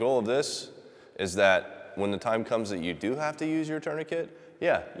again, the goal of this is that when the time comes that you do have to use your tourniquet,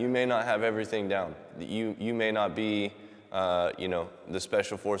 yeah, you may not have everything down. You may not be, the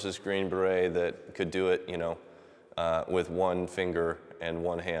Special Forces Green Beret that could do it, with one finger and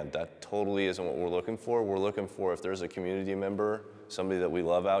one hand. That totally isn't what we're looking for. We're looking for, if there's a community member, somebody that we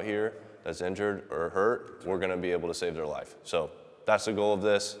love out here that's injured or hurt, we're gonna be able to save their life. So that's the goal of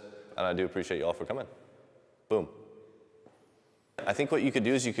this, and I do appreciate y'all for coming. Boom. I think what you could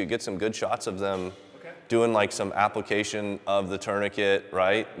do is you could get some good shots of them doing like some application of the tourniquet,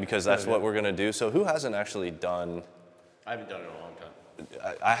 right? Because that's what we're gonna do. So who hasn't actually done? I haven't done it in a long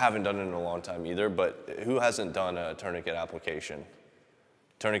time. I haven't done it in a long time either, but who hasn't done a tourniquet application?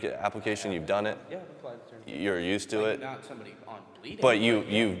 Tourniquet application, you've done it? Yeah, I've applied the tourniquet. You're used to it? Not somebody on bleeding. But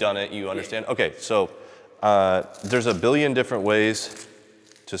you've done it, you understand? Okay, so there's a billion different ways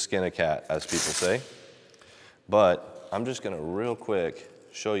to skin a cat, as people say. But I'm just gonna real quick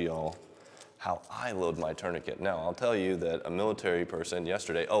show y'all how I load my tourniquet. Now, I'll tell you that a military person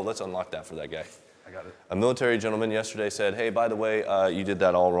yesterday, let's unlock that for that guy. I got it. A military gentleman yesterday said, hey, by the way, you did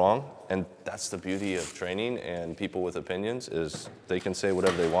that all wrong. And that's the beauty of training and people with opinions is they can say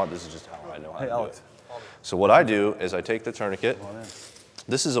whatever they want. This is just how I know how to do it. So what I do is I take the tourniquet.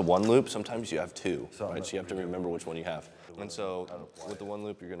 This is a 1 loop. Sometimes you have 2, right? So you have to remember which one you have. And so with the 1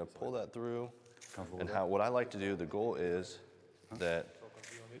 loop, you're gonna pull that through. And what I like to do, the goal is that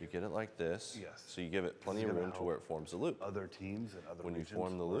you get it like this, so you give it plenty of room to where it forms a loop. Other teams and other when you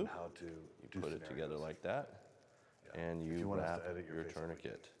form the loop, you put it together like that, and you wrap your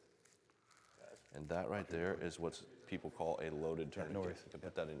tourniquet. And that right there is what people call a loaded tourniquet. You can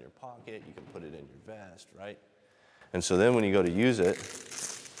put that in your pocket, you can put it in your vest, right? And so then when you go to use it,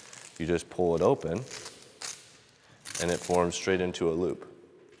 you just pull it open, and it forms straight into a loop.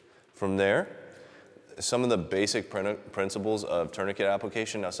 From there, some of the basic principles of tourniquet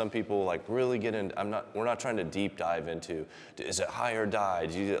application. Now, some people like really get in. We're not trying to deep dive into. Is it high or die?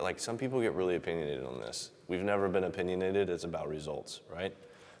 Like some people get really opinionated on this. We've never been opinionated. It's about results, right?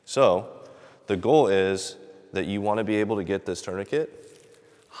 So, the goal is that you want to be able to get this tourniquet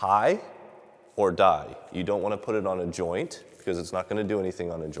high or die. You don't want to put it on a joint because it's not going to do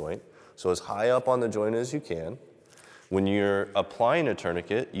anything on a joint. So as high up on the joint as you can. When you're applying a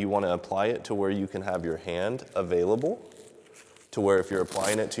tourniquet, you want to apply it to where you can have your hand available, to where if you're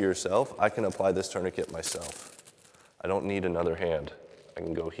applying it to yourself, I can apply this tourniquet myself. I don't need another hand. I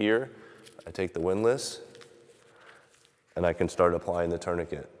can go here, I take the windlass, and I can start applying the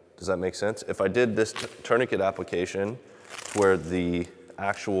tourniquet. Does that make sense? If I did this tourniquet application where the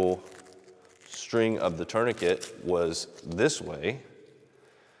actual string of the tourniquet was this way,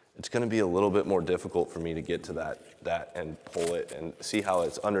 it's going to be a little bit more difficult for me to get to that and pull it and see how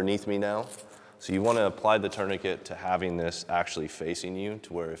it's underneath me now. So you want to apply the tourniquet to having this actually facing you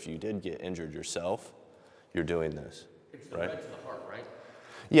to where if you did get injured yourself, you're doing this, It's the right? red to the heart, right?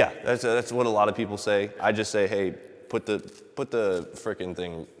 Yeah, that's what a lot of people say. I just say, hey, put the frickin'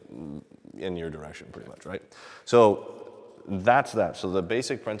 thing in your direction pretty much, right? So that's that. So the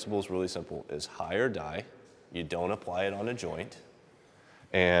basic principle is really simple, is high or die. You don't apply it on a joint.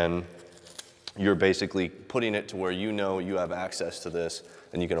 And you're basically putting it to where you know you have access to this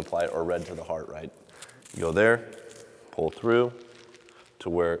and you can apply it, or red to the heart, right? You go there, pull through to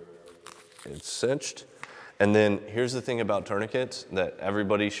where it's cinched. And then here's the thing about tourniquets that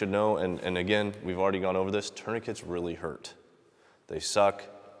everybody should know, and again, we've already gone over this, tourniquets really hurt. They suck.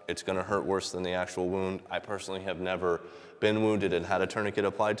 It's gonna hurt worse than the actual wound. I personally have never been wounded and had a tourniquet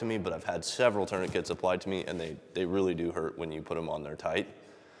applied to me, but I've had several tourniquets applied to me, and they really do hurt when you put them on there tight.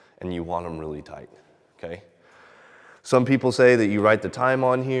 And you want them really tight, okay? Some people say that you write the time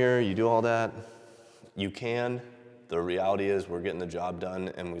on here, you do all that. You can. The reality is we're getting the job done,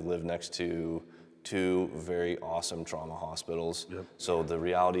 and we live next to 2 very awesome trauma hospitals. Yep. So the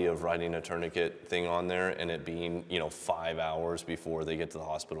reality of writing a tourniquet thing on there and it being, 5 hours before they get to the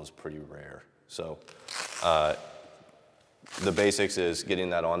hospital is pretty rare. So the basics is getting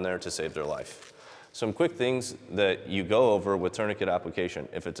that on there to save their life. Some quick things that you go over with tourniquet application.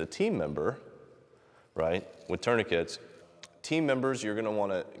 If it's a team member, right, with tourniquets, team members, you're gonna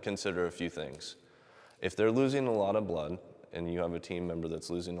wanna consider a few things. If they're losing a lot of blood, and you have a team member that's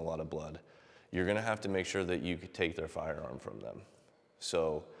losing a lot of blood, you're gonna have to make sure that you take their firearm from them.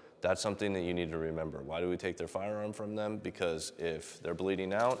 So that's something that you need to remember. Why do we take their firearm from them? Because if they're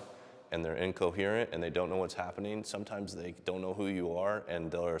bleeding out, and they're incoherent and they don't know what's happening, sometimes they don't know who you are and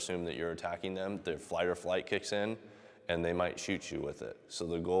they'll assume that you're attacking them. Their fight or flight kicks in and they might shoot you with it. So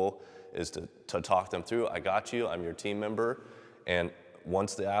the goal is to talk them through, I got you, I'm your team member, and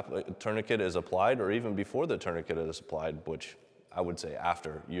once the tourniquet is applied, or even before the tourniquet is applied, which I would say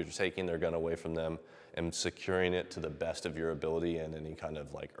after, you're taking their gun away from them and securing it to the best of your ability in any kind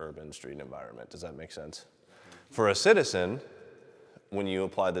of like urban street environment. Does that make sense? For a citizen, when you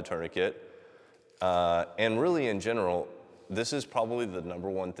apply the tourniquet, and really in general, this is probably the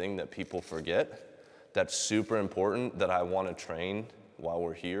 #1 thing that people forget that's super important that I want to train while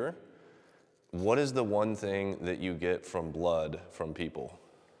we're here. What is the one thing that you get from blood from people?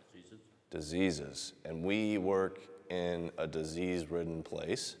 Diseases. And we work in a disease-ridden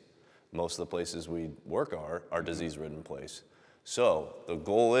place. Most of the places we work are disease-ridden place. So the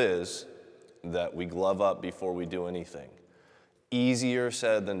goal is that we glove up before we do anything. Easier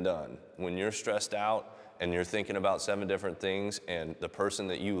said than done. When you're stressed out and you're thinking about 7 different things and the person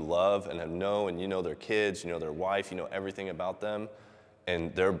that you love and know, and you know their kids, you know their wife, you know everything about them,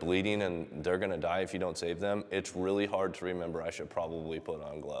 and they're bleeding and they're gonna die if you don't save them, it's really hard to remember I should probably put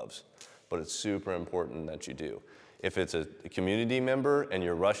on gloves. But it's super important that you do. If it's a community member and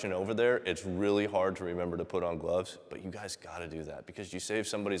you're rushing over there, it's really hard to remember to put on gloves, but you guys gotta do that because you save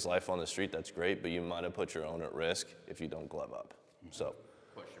somebody's life on the street, that's great, but you might have put your own at risk if you don't glove up. So,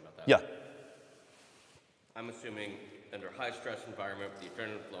 Question about that. yeah. I'm assuming under high stress environment with the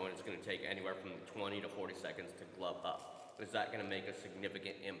adrenaline flowing, it's going to take anywhere from 20 to 40 seconds to glove up. Is that going to make a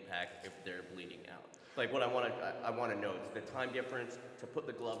significant impact if they're bleeding out? Like what I want to know is the time difference to put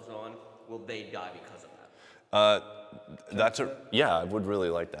the gloves on. Will they die because of that? Yeah, I would really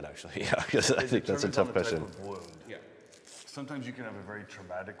like that actually. Yeah, because I think that's a tough question. Yeah. Sometimes you can have a very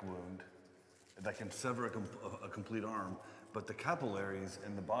traumatic wound that can sever a complete arm, but the capillaries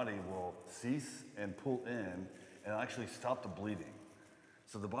in the body will cease and pull in and actually stop the bleeding.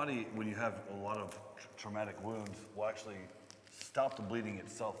 So the body, when you have a lot of traumatic wounds, will actually stop the bleeding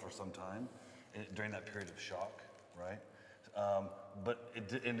itself for some time during that period of shock. right? But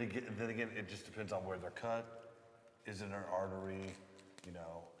then again, it just depends on where they're cut. Is it an artery? You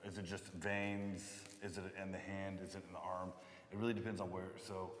know, is it just veins? Is it in the hand? Is it in the arm? It really depends on where.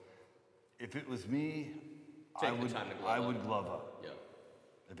 So, if it was me, Take the time to glove I up. would glove up. Yeah.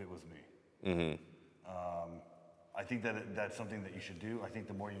 If it was me. I think that's something that you should do. I think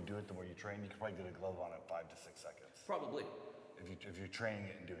the more you do it, the more you train. You can probably get a glove on in 5 to 6 seconds. Probably. If you're training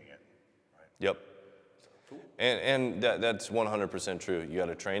it and doing it, right? Yep. Cool. And that's 100% true. You got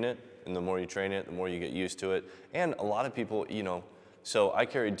to train it, and the more you train it, the more you get used to it. And a lot of people, you know, so I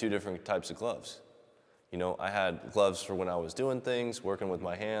carried 2 different types of gloves. You know, I had gloves for when I was doing things, working with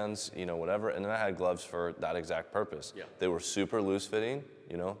my hands, you know, whatever, and then I had gloves for that exact purpose. Yeah. They were super loose fitting,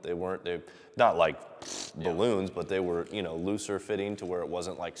 you know, they not like balloons, but they were, you know, looser fitting to where it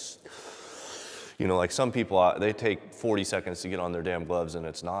wasn't like, you know, like some people, they take 40 seconds to get on their damn gloves and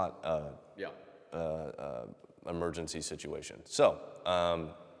it's not emergency situation. So,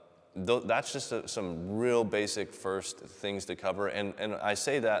 that's just some real basic first things to cover. And I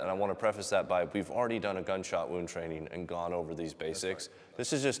say that, and I want to preface that by, we've already done a gunshot wound training and gone over these basics. Right.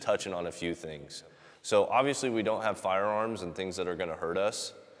 This is just touching on a few things. So obviously we don't have firearms and things that are going to hurt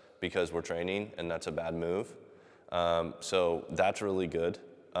us because we're training, and that's a bad move. So that's really good.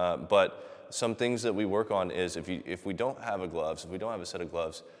 But some things that we work on is if we don't have if we don't have a set of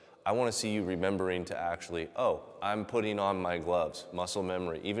gloves, I want to see you remembering to actually, oh, I'm putting on my gloves, muscle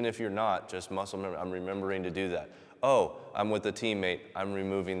memory. Even if you're not, just muscle memory, I'm remembering to do that. Oh, I'm with a teammate, I'm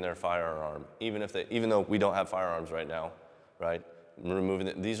removing their firearm. Even though we don't have firearms right now, right? Removing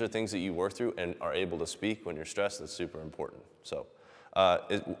it. These are things that you work through and are able to speak when you're stressed. That's super important. So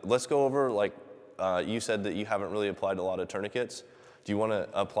let's go over, like you said that you haven't really applied a lot of tourniquets. Do you want to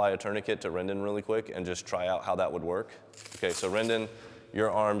apply a tourniquet to Rendon really quick and just try out how that would work? Okay, so Rendon, your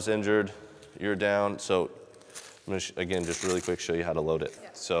arm's injured, you're down. So I'm gonna, again, just really quick show you how to load it. Yeah.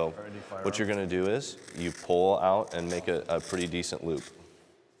 So what you're gonna do is you pull out and make a pretty decent loop,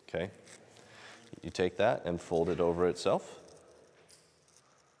 okay? You take that and fold it over itself,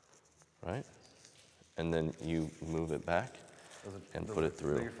 right? And then you move it back and put it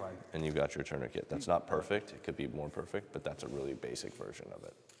through, and you've got your tourniquet. That's not perfect, it could be more perfect, but that's a really basic version of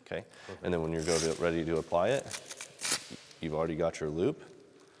it, okay? Perfect. And then when you're ready to apply it, you've already got your loop,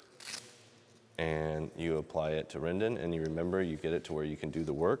 and you apply it to Rendon, and you remember you get it to where you can do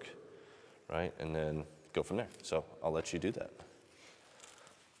the work, right? And then go from there. So I'll let you do that.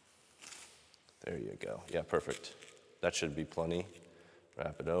 There you go. Yeah, perfect. That should be plenty.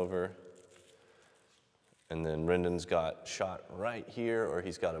 Wrap it over. And then Rendon's got shot right here, or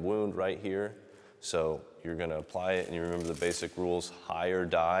he's got a wound right here. So you're gonna apply it, and you remember the basic rules, high or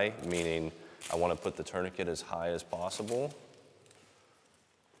die, meaning I want to put the tourniquet as high as possible.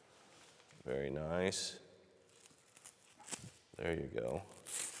 Very nice. There you go.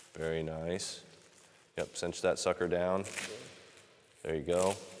 Very nice. Yep, cinch that sucker down. There you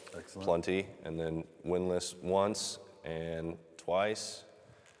go. Excellent. Plenty. And then windlass once and twice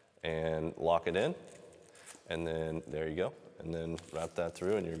and lock it in. And then there you go. And then wrap that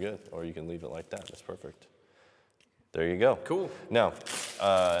through and you're good. Or you can leave it like that. That's perfect. There you go. Cool. Now,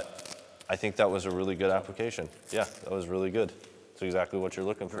 I think that was a really good application. Yeah, that was really good. It's exactly what you're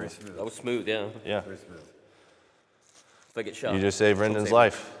looking for. Very smooth. That was smooth, yeah. Yeah. Very smooth. If I get shot. You just saved Rendon's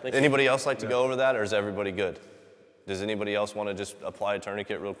life. Anybody else like to go over that, or is everybody good? Does anybody else want to just apply a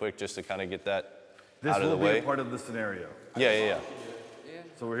tourniquet real quick just to kind of get that out of the way? This will be a part of the scenario. Yeah.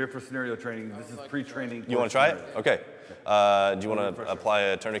 So we're here for scenario training. This is pre-training. You want to try it? Okay. Do you want to apply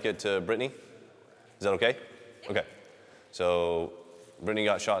a tourniquet to Brittany? Is that okay? Okay. So Brittany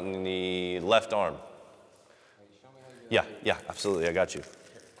got shot in the left arm. Yeah, absolutely. I got you.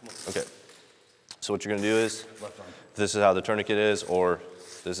 Okay. So what you're going to do is, this is how the tourniquet is, or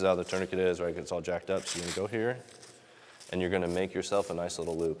this is how the tourniquet is, right? It's all jacked up. So you're going to go here, and you're going to make yourself a nice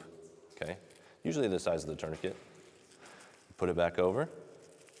little loop, okay? Usually the size of the tourniquet. Put it back over,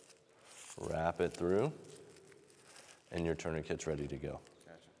 wrap it through, and your tourniquet's ready to go,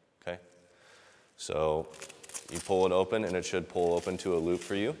 okay? So you pull it open, and it should pull open to a loop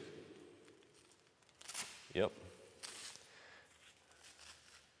for you. Yep.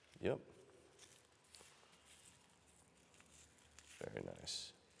 Very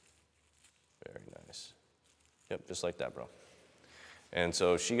nice. Very nice. Yep, just like that, bro. And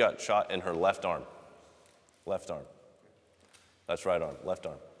so she got shot in her left arm. Left arm. That's right arm, left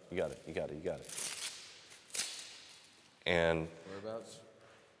arm. You got it. And whereabouts?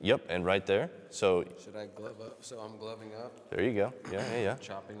 Yep, and right there. So should I glove up? So I'm gloving up. There you go. Yeah.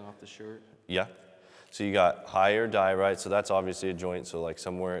 Chopping off the shirt. Yeah. So you got high or die, right? So that's obviously a joint. So like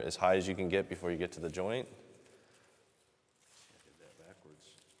somewhere as high as you can get before you get to the joint.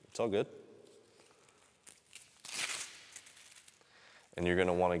 It's all good. And you're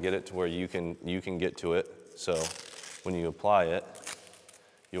gonna wanna get it to where you can get to it. So when you apply it,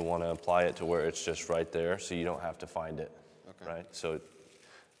 you'll wanna apply it to where it's just right there so you don't have to find it, right? So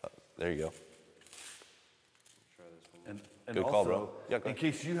there you go. And Good also, call, bro. Yeah, go in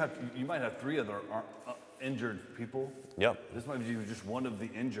ahead. case you might have 3 other injured people. Yep. This might be just one of the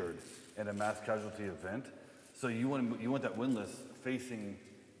injured in a mass casualty event. So you want that windlass facing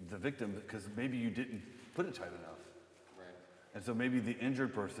the victim because maybe you didn't put it tight enough. Right. And so maybe the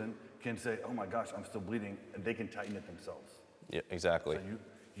injured person can say, "Oh my gosh, I'm still bleeding," and they can tighten it themselves. Yeah, exactly. So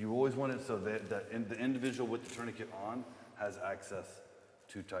you always want it so that the individual with the tourniquet on has access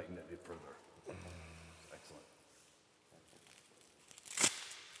to tighten it further. Excellent.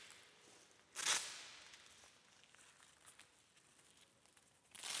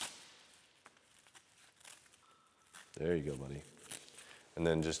 There you go, buddy. And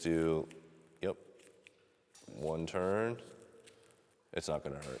then just do, yep, 1 turn. It's not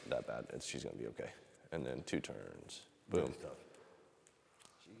gonna hurt that bad. She's gonna be okay. And then 2 turns. Boom. Good stuff.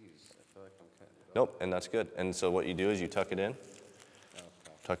 Jeez, I feel like I'm cutting it off. Nope, and that's good. And so what you do is you tuck it in. Okay.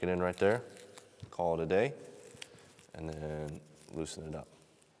 Tuck it in right there. Call it a day. And then loosen it up.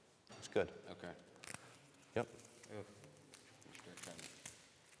 It's good. Okay. Yep. Oof. They're cutting.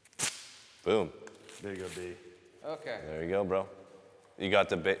 Boom. There you go, B. Okay. There you go, bro. You got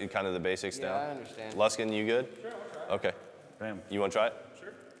the kind of the basics Yeah, down? I understand. Luskin, you good? Sure, I'll try. Okay. Bam. You want to try it?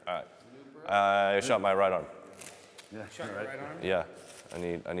 Sure. All right. I shot my right arm. Yeah. Shot your right arm? Yeah.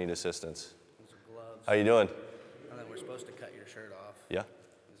 I need assistance. Those are gloves. How you doing? I think we're supposed to cut your shirt off. Yeah.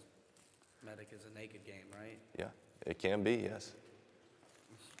 Medic is a naked game, right? Yeah. It can be, yes.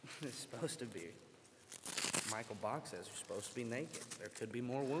 It's supposed to be. Michael Bach says you're supposed to be naked. There could be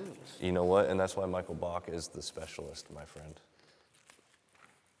more wounds. You know what? And that's why Michael Bach is the specialist, my friend.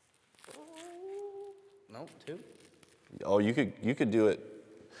 Nope, 2. Oh, you could do it.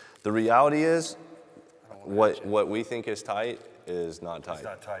 The reality is, what we think is tight is not tight. It's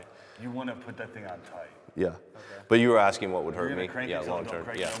not tight. You want to put that thing on tight. Yeah. But you were asking what would You're hurt gonna me. crank Yeah, it so long it term. don't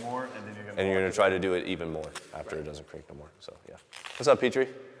crank Yeah. no more, and then you're gonna. And you're walk gonna it try back. to do it even more after it doesn't crank no more. So yeah. What's up, Petrie?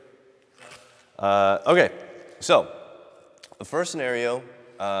 Okay. So the first scenario,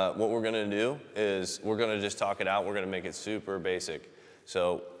 what we're gonna do is we're gonna just talk it out. We're gonna make it super basic.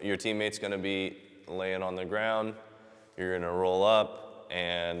 So your teammate's gonna be laying on the ground. You're gonna roll up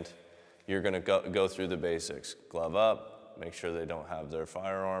and you're gonna go through the basics. Glove up, make sure they don't have their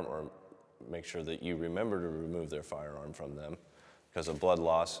firearm, or make sure that you remember to remove their firearm from them because of blood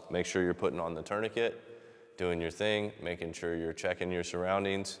loss. Make sure you're putting on the tourniquet, doing your thing, making sure you're checking your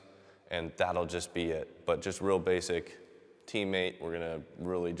surroundings, and that'll just be it. But just real basic teammate, we're gonna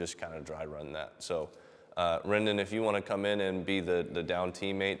really just kind of dry run that. So Rendon, if you wanna come in and be the down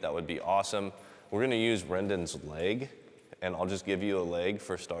teammate, that would be awesome. We're gonna use Rendon's leg, and I'll just give you a leg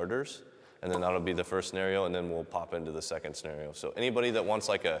for starters, and then that'll be the first scenario, and then we'll pop into the second scenario. So anybody that wants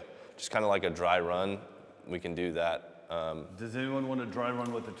like just kind of like a dry run, we can do that. Does anyone want to dry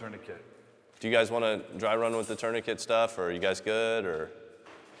run with the tourniquet? Do you guys want to dry run with the tourniquet stuff, or are you guys good, or?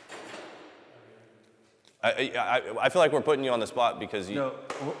 I feel like we're putting you on the spot because you. No,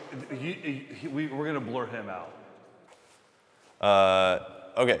 we're going to blur him out.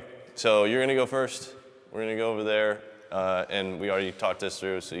 Okay, so you're gonna go first. We're gonna go over there, and we already talked this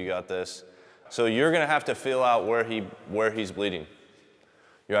through, so you got this. So you're gonna have to feel out where he's bleeding.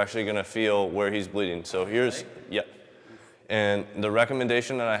 You're actually gonna feel where he's bleeding. So here's, yeah. And the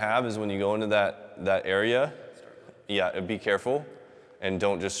recommendation that I have is when you go into that area, yeah, be careful and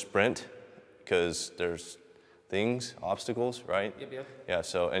don't just sprint because there's things, obstacles, right? Yep. Yeah,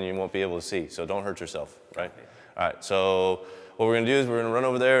 so, and you won't be able to see, so don't hurt yourself, right? All right, so what we're gonna do is we're gonna run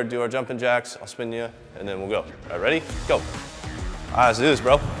over there, do our jumping jacks, I'll spin you, and then we'll go. All right, ready? Go. All right, let's do this,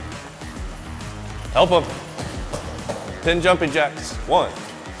 bro. Help him. 10 jumping jacks. 1,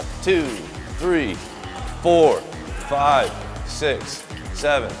 2, 3, 4, 5, 6,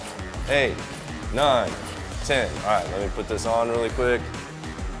 7, 8, 9, 10. All right, let me put this on really quick.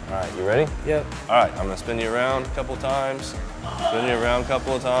 All right, you ready? Yep. All right, I'm gonna spin you around a couple of times. Spin you around a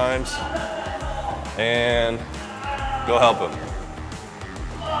couple of times. And go help him.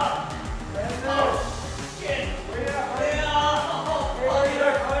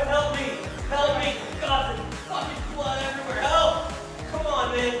 Help me! God, there's fucking blood everywhere. Help! Come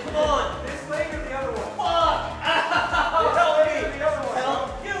on, man. Come on. This leg or the other one? Fuck! Help me! The other one.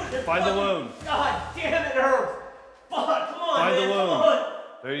 Help! Dude, Find the wound. God damn it, hurts. Fuck! Come on, Find man. the Come wound. on.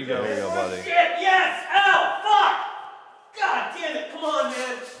 There you go. There you go, buddy. Shit! Yes! Ow! Fuck! God damn it! Come on,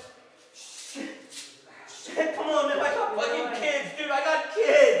 man. Shit! Come on, man. I got fucking kids, dude, I got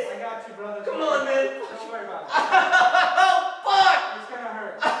kids. I got you, brother. Come on, man. Don't worry about it. Oh, fuck. It's gonna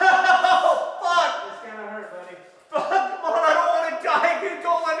hurt. Oh, fuck. It's gonna hurt, buddy. Fuck, come on, I don't want to die, dude.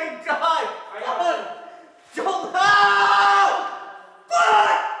 Don't let me die. I got you. Don't. No!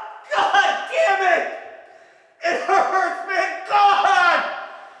 Fuck! God damn it! It hurts, man. God!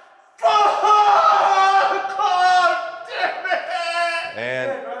 Fuck! God damn it!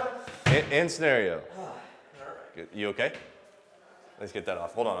 And in scenario. Good. You okay? Let's get that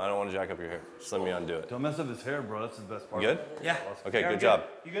off. Hold on, I don't want to jack up your hair. Just let me undo it. Don't mess up his hair, bro. That's the best part. You good? Yeah. Okay, good job.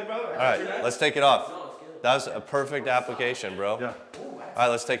 You good, brother? All right, let's take it off. That was a perfect application, bro. Yeah. All right,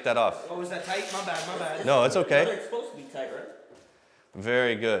 let's take that off. Oh, was that tight? My bad, my bad. No, it's okay. It's supposed to be tight, right?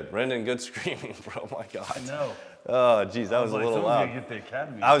 Very good. Brendan, good screaming, bro. My God. I know. Oh, geez, that was a Like, little someone's loud. gonna get the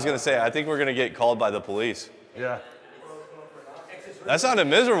academy. I was going to say, I think we're going to get called by the police. Yeah. That sounded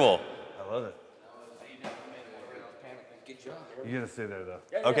miserable. I love it. You gotta stay there though.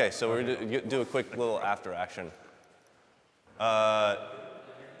 Okay, so we're going to do a quick little after action.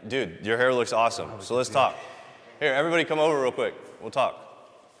 Dude, your hair looks awesome. So let's talk. Here, everybody come over real quick. We'll talk.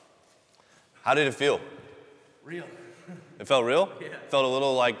 How did it feel? Real. It felt real? Yeah. Felt a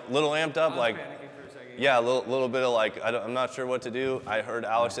little amped up, like, Panicking for a second. yeah, a little bit of like, I'm not sure what to do. I heard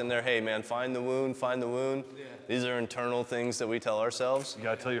Alex in there, hey man, find the wound, find the wound. Yeah. These are internal things that we tell ourselves. You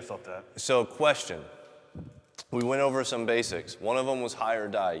gotta tell yourself that. So question, we went over some basics. One of them was high or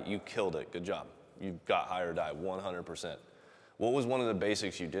die. You killed it, good job. You got high or die, 100%. What was one of the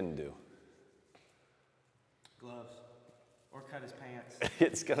basics you didn't do? Gloves. Or cut his pants.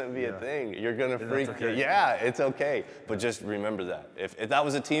 It's gonna be a thing. You're gonna that's freak. okay. Yeah, it's okay. But just remember that. If that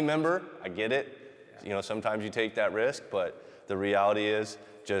was a team member, I get it. You know, sometimes you take that risk, but the reality is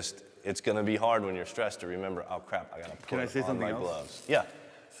just it's gonna be hard when you're stressed to remember, oh crap, I gotta Can I put say on something my else? gloves. Yeah.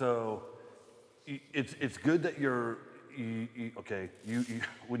 So it's good that you're okay. You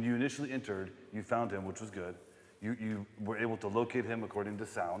when you initially entered, you found him, which was good. You were able to locate him according to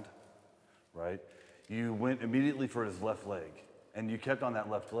sound, right? You went immediately for his left leg, and you kept on that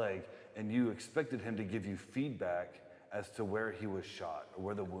left leg, and you expected him to give you feedback as to where he was shot or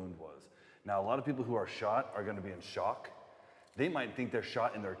where the wound was. Now, a lot of people who are shot are going to be in shock. They might think they're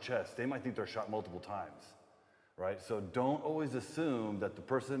shot in their chest. They might think they're shot multiple times, right? So don't always assume that the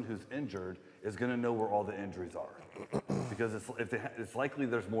person who's injured is going to know where all the injuries are, because it's likely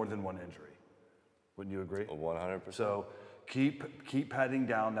there's more than one injury. Wouldn't you agree? 100%. So keep patting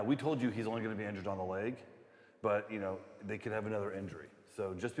down. Now we told you he's only going to be injured on the leg, but you know they could have another injury.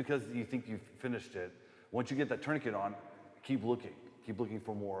 So just because you think you've finished it, once you get that tourniquet on, keep looking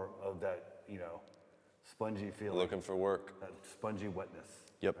for more of that, you know, spongy feeling, Looking for work. that spongy wetness.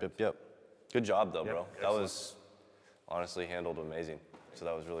 Yep. Good job though, Yep, bro. That excellent. was honestly handled amazing. So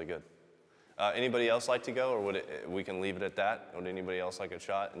that was really good. Anybody else like to go, or we can leave it at that? Would anybody else like a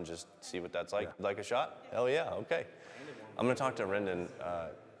shot and just see what that's like? Yeah. Like a shot? Hell yeah, okay. I'm gonna talk to Rendon.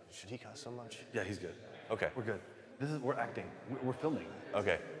 Should he cost so much? Yeah, he's good. Okay, We're good. We're acting. We're filming.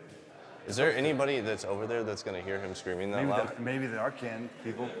 okay. Is there anybody that's over there that's gonna hear him screaming that loud? Maybe the Narcan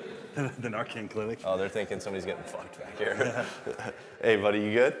people, the Narcan clinic. Oh, they're thinking somebody's getting fucked back here. Hey, buddy,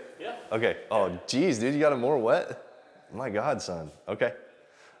 you good? Yeah. Okay. Oh, geez, dude, you got it more wet? My God, son. Okay.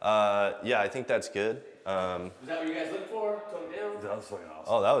 Yeah, I think that's good. Is that what you guys look for? Tone down? That was fucking awesome.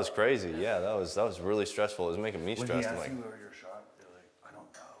 Oh, that was crazy. Yeah, that was really stressful. It was making me When he stressed. I'm asked like, you where you're shot, you're like, I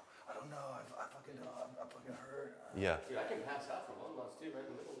don't know, I fucking hurt. yeah. Dude, I can pass out from one loss too, right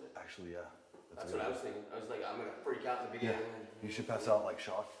in the middle of it. Actually, yeah. That's what I was thinking. I was like, I'm gonna freak out in the beginning. You should pass out like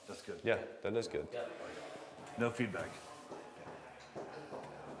shock. That's good. Yeah, that is good. No feedback.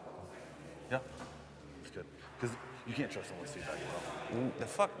 Yeah. It's good. Because you can't trust someone's feedback, bro. The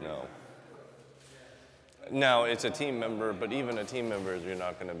fuck no. Now, it's a team member, but even a team member, you're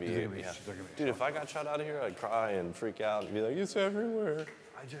not going to be. They're gonna be- Yeah. they're gonna be Dude, if I got shot out of here, I'd cry and freak out and be like, it's everywhere.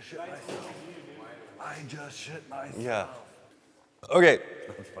 I just shit myself. I just shit myself. Yeah. Okay,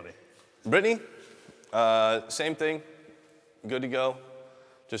 That's funny. Brittany, same thing. Good to go.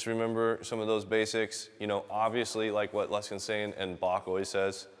 Just remember some of those basics. You know, obviously, like what Luskin's saying and Bach always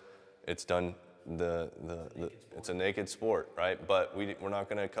says, it's done. It's a naked sport, right? But we're not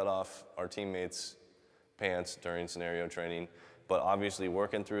going to cut off our teammates' pants during scenario training. But obviously,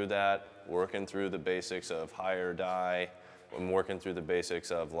 working through that, working through the basics of high or die, and working through the basics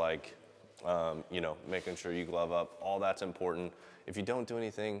of like, you know, making sure you glove up. All that's important. If you don't do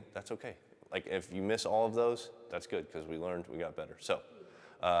anything, that's okay. Like if you miss all of those, that's good because we learned, we got better. So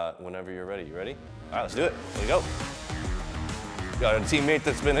whenever you're ready, you ready? All right, let's do it. Here we go. Got a teammate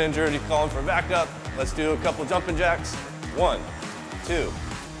that's been injured. He's calling for backup. Let's do a couple jumping jacks. 1, 2,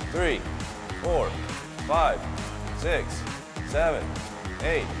 3, 4, 5, 6, 7,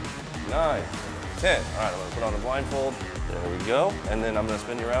 8, 9, 10. All right, I'm gonna put on a blindfold. There we go. And then I'm gonna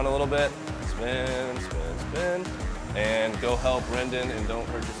spin you around a little bit. Spin, spin, spin. And go help Brendan and don't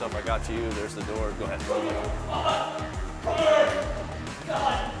hurt yourself. I got you. There's the door. Go ahead. Come on!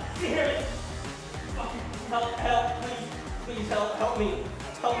 God damn it! Fucking help, please. Please help me.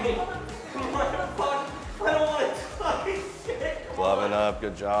 Help me. Come on, fuck. I don't want to fucking shit. Come Gloving on. up.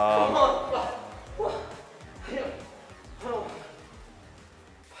 Good job. Come on. I don't.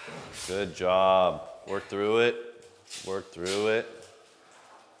 Good job. Work through it. Work through it.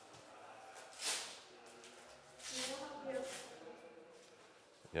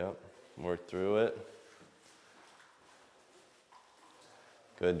 Yep. Work through it.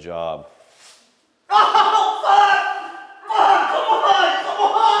 Good job. Oh, fuck! Fuck! Come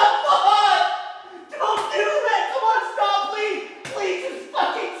on! Don't do that! Come on, stop, please! Please, just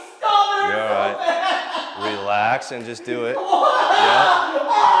fucking stop it! You're all right. Bad. Relax and just do it. Come on! Yep.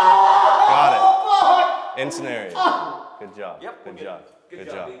 Got it. In scenario. Good job. Yep, Good we're job. good. Good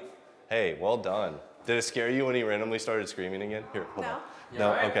Good job. job, B. Hey, well done. Did it scare you when he randomly started screaming again? Here, hold on. No?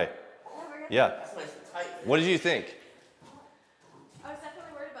 all right? Okay. Yeah. That's nice and tight. What did you think? I was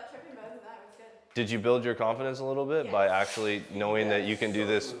definitely worried about tripping, but other than that, it was good. Did you build your confidence a little bit by actually knowing that you can do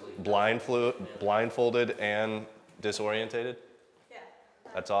this blindfolded and disorientated? Yeah.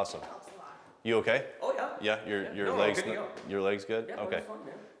 That's awesome. Helps a lot. You okay? Oh, yeah. Yeah, your No, legs good to go. your legs good? Yeah, that Okay. was fun,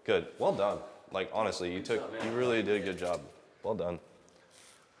 man. Good. Well done. Like honestly, you really did a good job. Well done.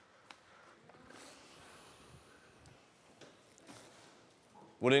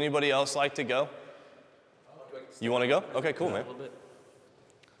 Would anybody else like to go? You want to go? Okay, cool, man.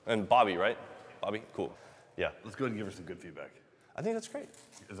 And Bobby, right? Bobby, cool. Yeah, Let's go ahead and give her some good feedback. I think that's great.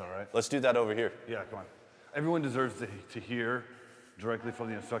 Is that all right? Let's do that over here. Yeah, come on. Everyone deserves to hear directly from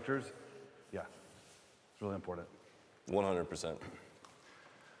the instructors. Yeah, it's really important. 100%.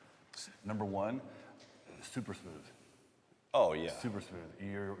 Number one, super smooth. Oh yeah. Super smooth.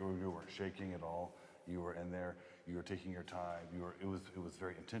 You weren't shaking at all. You were in there. You were taking your time. It was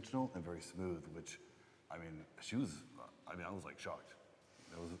very intentional and very smooth. Which, I mean, I was like shocked.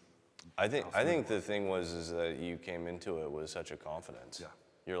 It was. I think the thing is that you came into it with such a confidence. Yeah.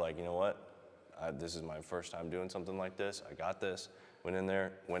 You're like, you know what? This is my first time doing something like this. I got this. Went in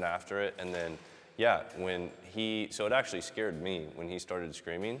there, went after it, and then, yeah, so it actually scared me when he started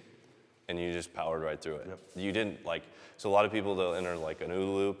screaming, and you just powered right through it. Yep. You didn't so a lot of people, they'll enter like an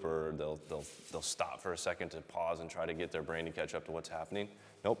OODA loop, or they'll stop for a second to pause and try to get their brain to catch up to what's happening.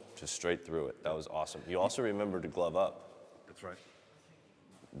 Nope, just straight through it. That was awesome. You also remembered to glove up. That's right.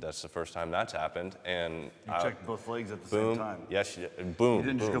 That's the first time that's happened, and You checked both legs at the boom. same time. Yes, you did. And boom. You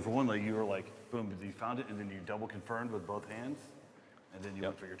didn't just boom. go for one leg. You were like, boom, you found it, and then you double confirmed with both hands, and then you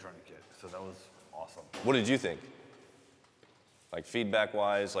went for your tourniquet. So that was awesome. What did you think? Like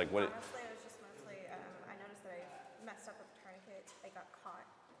feedback-wise, like what? Honestly, it was just mostly, I noticed that I messed up with the tourniquet. I got caught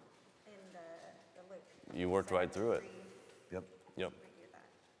in the loop. You worked right through it. Yep. Yep. Redo that.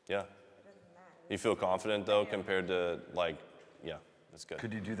 Yeah. Other than that, You feel confident though, compared to yeah, that's good.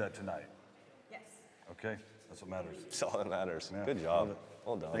 Could you do that tonight? yes. Okay, that's what matters. That's all that matters. Yeah, Good love job. it.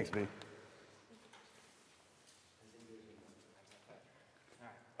 Well done. Thanks, B.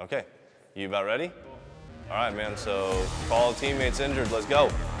 Okay, you about ready? All right, man. So call teammates injured. Let's go.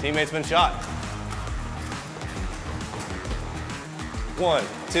 Teammate's been shot. 1,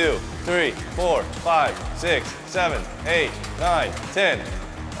 2, 3, 4, 5, 6, 7, 8, 9, 10.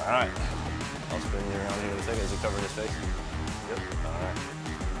 All right. I'll spin you around here in a second. Is it covering his face? Yep. All right.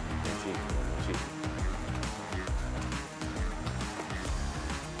 No cheat. No cheat.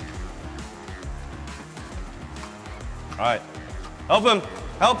 All right. Help him.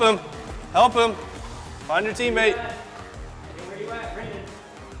 Help him. Help him. Find your teammate. Hey, where you at, Brendan?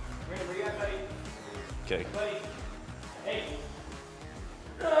 Brendan, where you at, buddy? Okay. Buddy. Hey.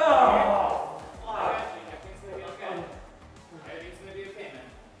 Everything's gonna be okay. Everything's gonna be okay, man.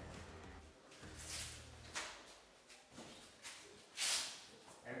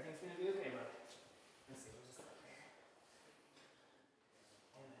 Everything's gonna be okay, bro. Let's see, we'll just look here.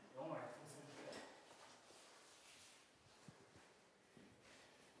 Hey, man, don't worry, it's gonna be good.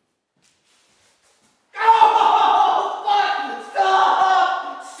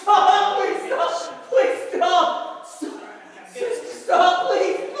 Stop! Please stop! Please stop! Stop!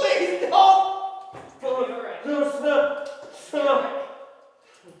 Please don't! No, stop!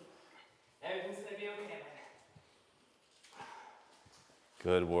 Everything's gonna be okay, man.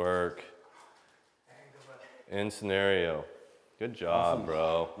 Good work. In scenario. Good job,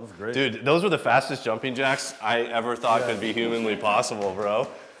 bro. That was great. Dude, those were the fastest jumping jacks I ever thought could be humanly possible, bro.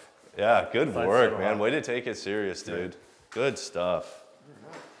 Yeah, good work, man. Way to take it serious, dude. Good stuff.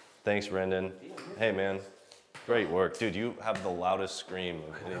 Thanks, Brendan. Hey, man. Great work. Dude, you have the loudest scream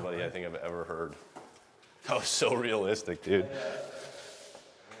of anybody I think I've ever heard. That was so realistic, dude.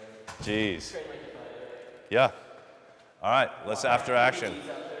 Jeez. Yeah. All right, let's after action.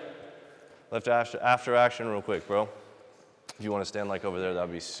 Let's after action real quick, bro. If you want to stand like over there, that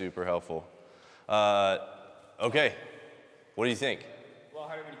would be super helpful. Okay, what do you think? A little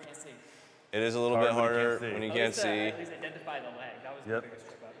harder when you can't see. It is a little bit harder when you can't see. At least identify the leg. That was the biggest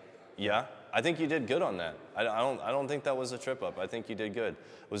trip up. Yeah, I think you did good on that. I don't think that was a trip up. I think you did good.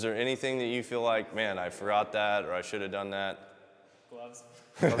 Was there anything that you feel like, man, I forgot that, or I should have done that? Gloves.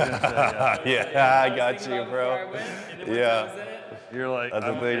 Yeah, I got you, bro. Yeah. You're like, That's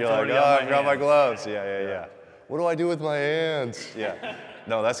the thing. You're like, oh, I forgot my gloves. Yeah. What do I do with my hands? Yeah.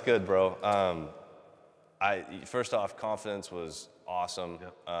 No, that's good, bro. First off, confidence was awesome.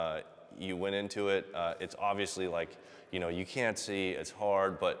 Yep. You went into it. It's obviously like, you can't see. It's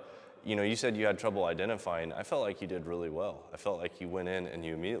hard, but you said you had trouble identifying. I felt like you did really well. I felt like you went in and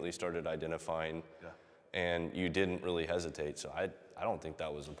you immediately started identifying, and you didn't really hesitate. So I don't think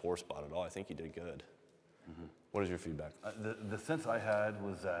that was a poor spot at all. I think you did good. Mm-hmm. What is your feedback? The sense I had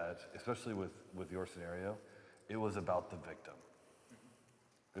was that, especially with your scenario, it was about the victim.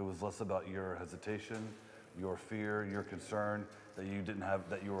 It was less about your hesitation, your fear, your concern, that you didn't have,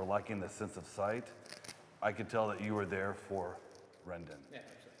 that you were lacking the sense of sight. I could tell that you were there for Rendon. Yeah,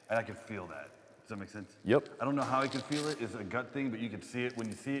 and I could feel that. Does that make sense? Yep. I don't know how I could feel it. It's a gut thing, but you could see it. When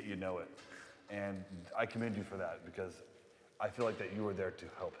you see it, you know it. And I commend you for that, because I feel like that you were there to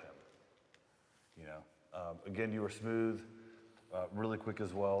help him. Again, you were smooth, really quick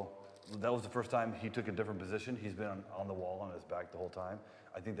as well. That was the first time he took a different position. He's been on the wall on his back the whole time.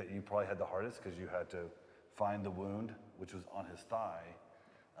 I think that you probably had the hardest because you had to find the wound, which was on his thigh,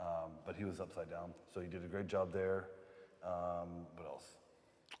 but he was upside down. So you did a great job there. What else?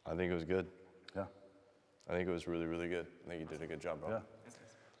 I think it was good. Yeah. I think it was really, really good. I think you did a good job, bro. Yeah.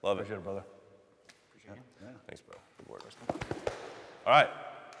 Love Appreciate it, brother. Yeah. Thanks, bro. Good work. All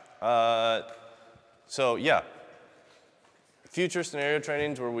right. So, yeah. Future scenario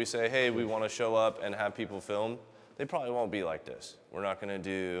trainings where we say, hey, we want to show up and have people film, they probably won't be like this. We're not going to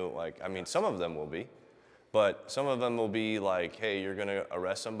do some of them will be, but some of them will be like, hey, you're going to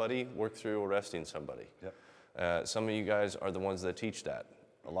arrest somebody, work through arresting somebody. Yep. Some of you guys are the ones that teach that.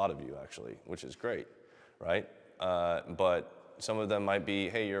 A lot of you, actually, which is great, right? But some of them might be,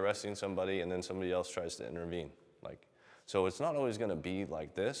 hey, you're arresting somebody, and then somebody else tries to intervene. So it's not always going to be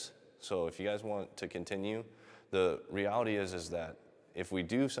like this. So if you guys want to continue, the reality is that if we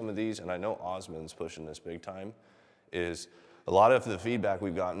do some of these, and I know Osmond's pushing this big time, is a lot of the feedback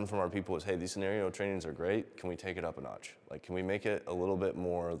we've gotten from our people is, hey, these scenario trainings are great. Can we take it up a notch? Can we make it a little bit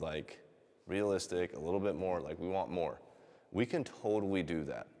more realistic, a little bit more we want more? We can totally do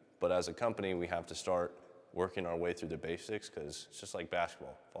that. But as a company, we have to start working our way through the basics, because it's just like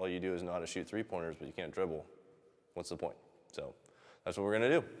basketball. If all you do is know how to shoot three-pointers, but you can't dribble, what's the point? So that's what we're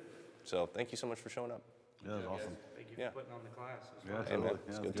going to do. So thank you so much for showing up. Yeah, that was awesome. Thank you for putting on the class. Yeah, Hey, totally. man,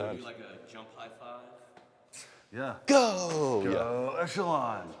 it's good times. Do like a jump high five. Yeah. Go! Go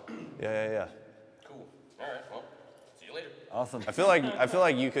echelon. Yeah. Cool. All right. Well, see you later. Awesome. I feel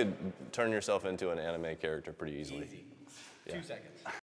like you could turn yourself into an anime character pretty easily. Easy. 2 seconds.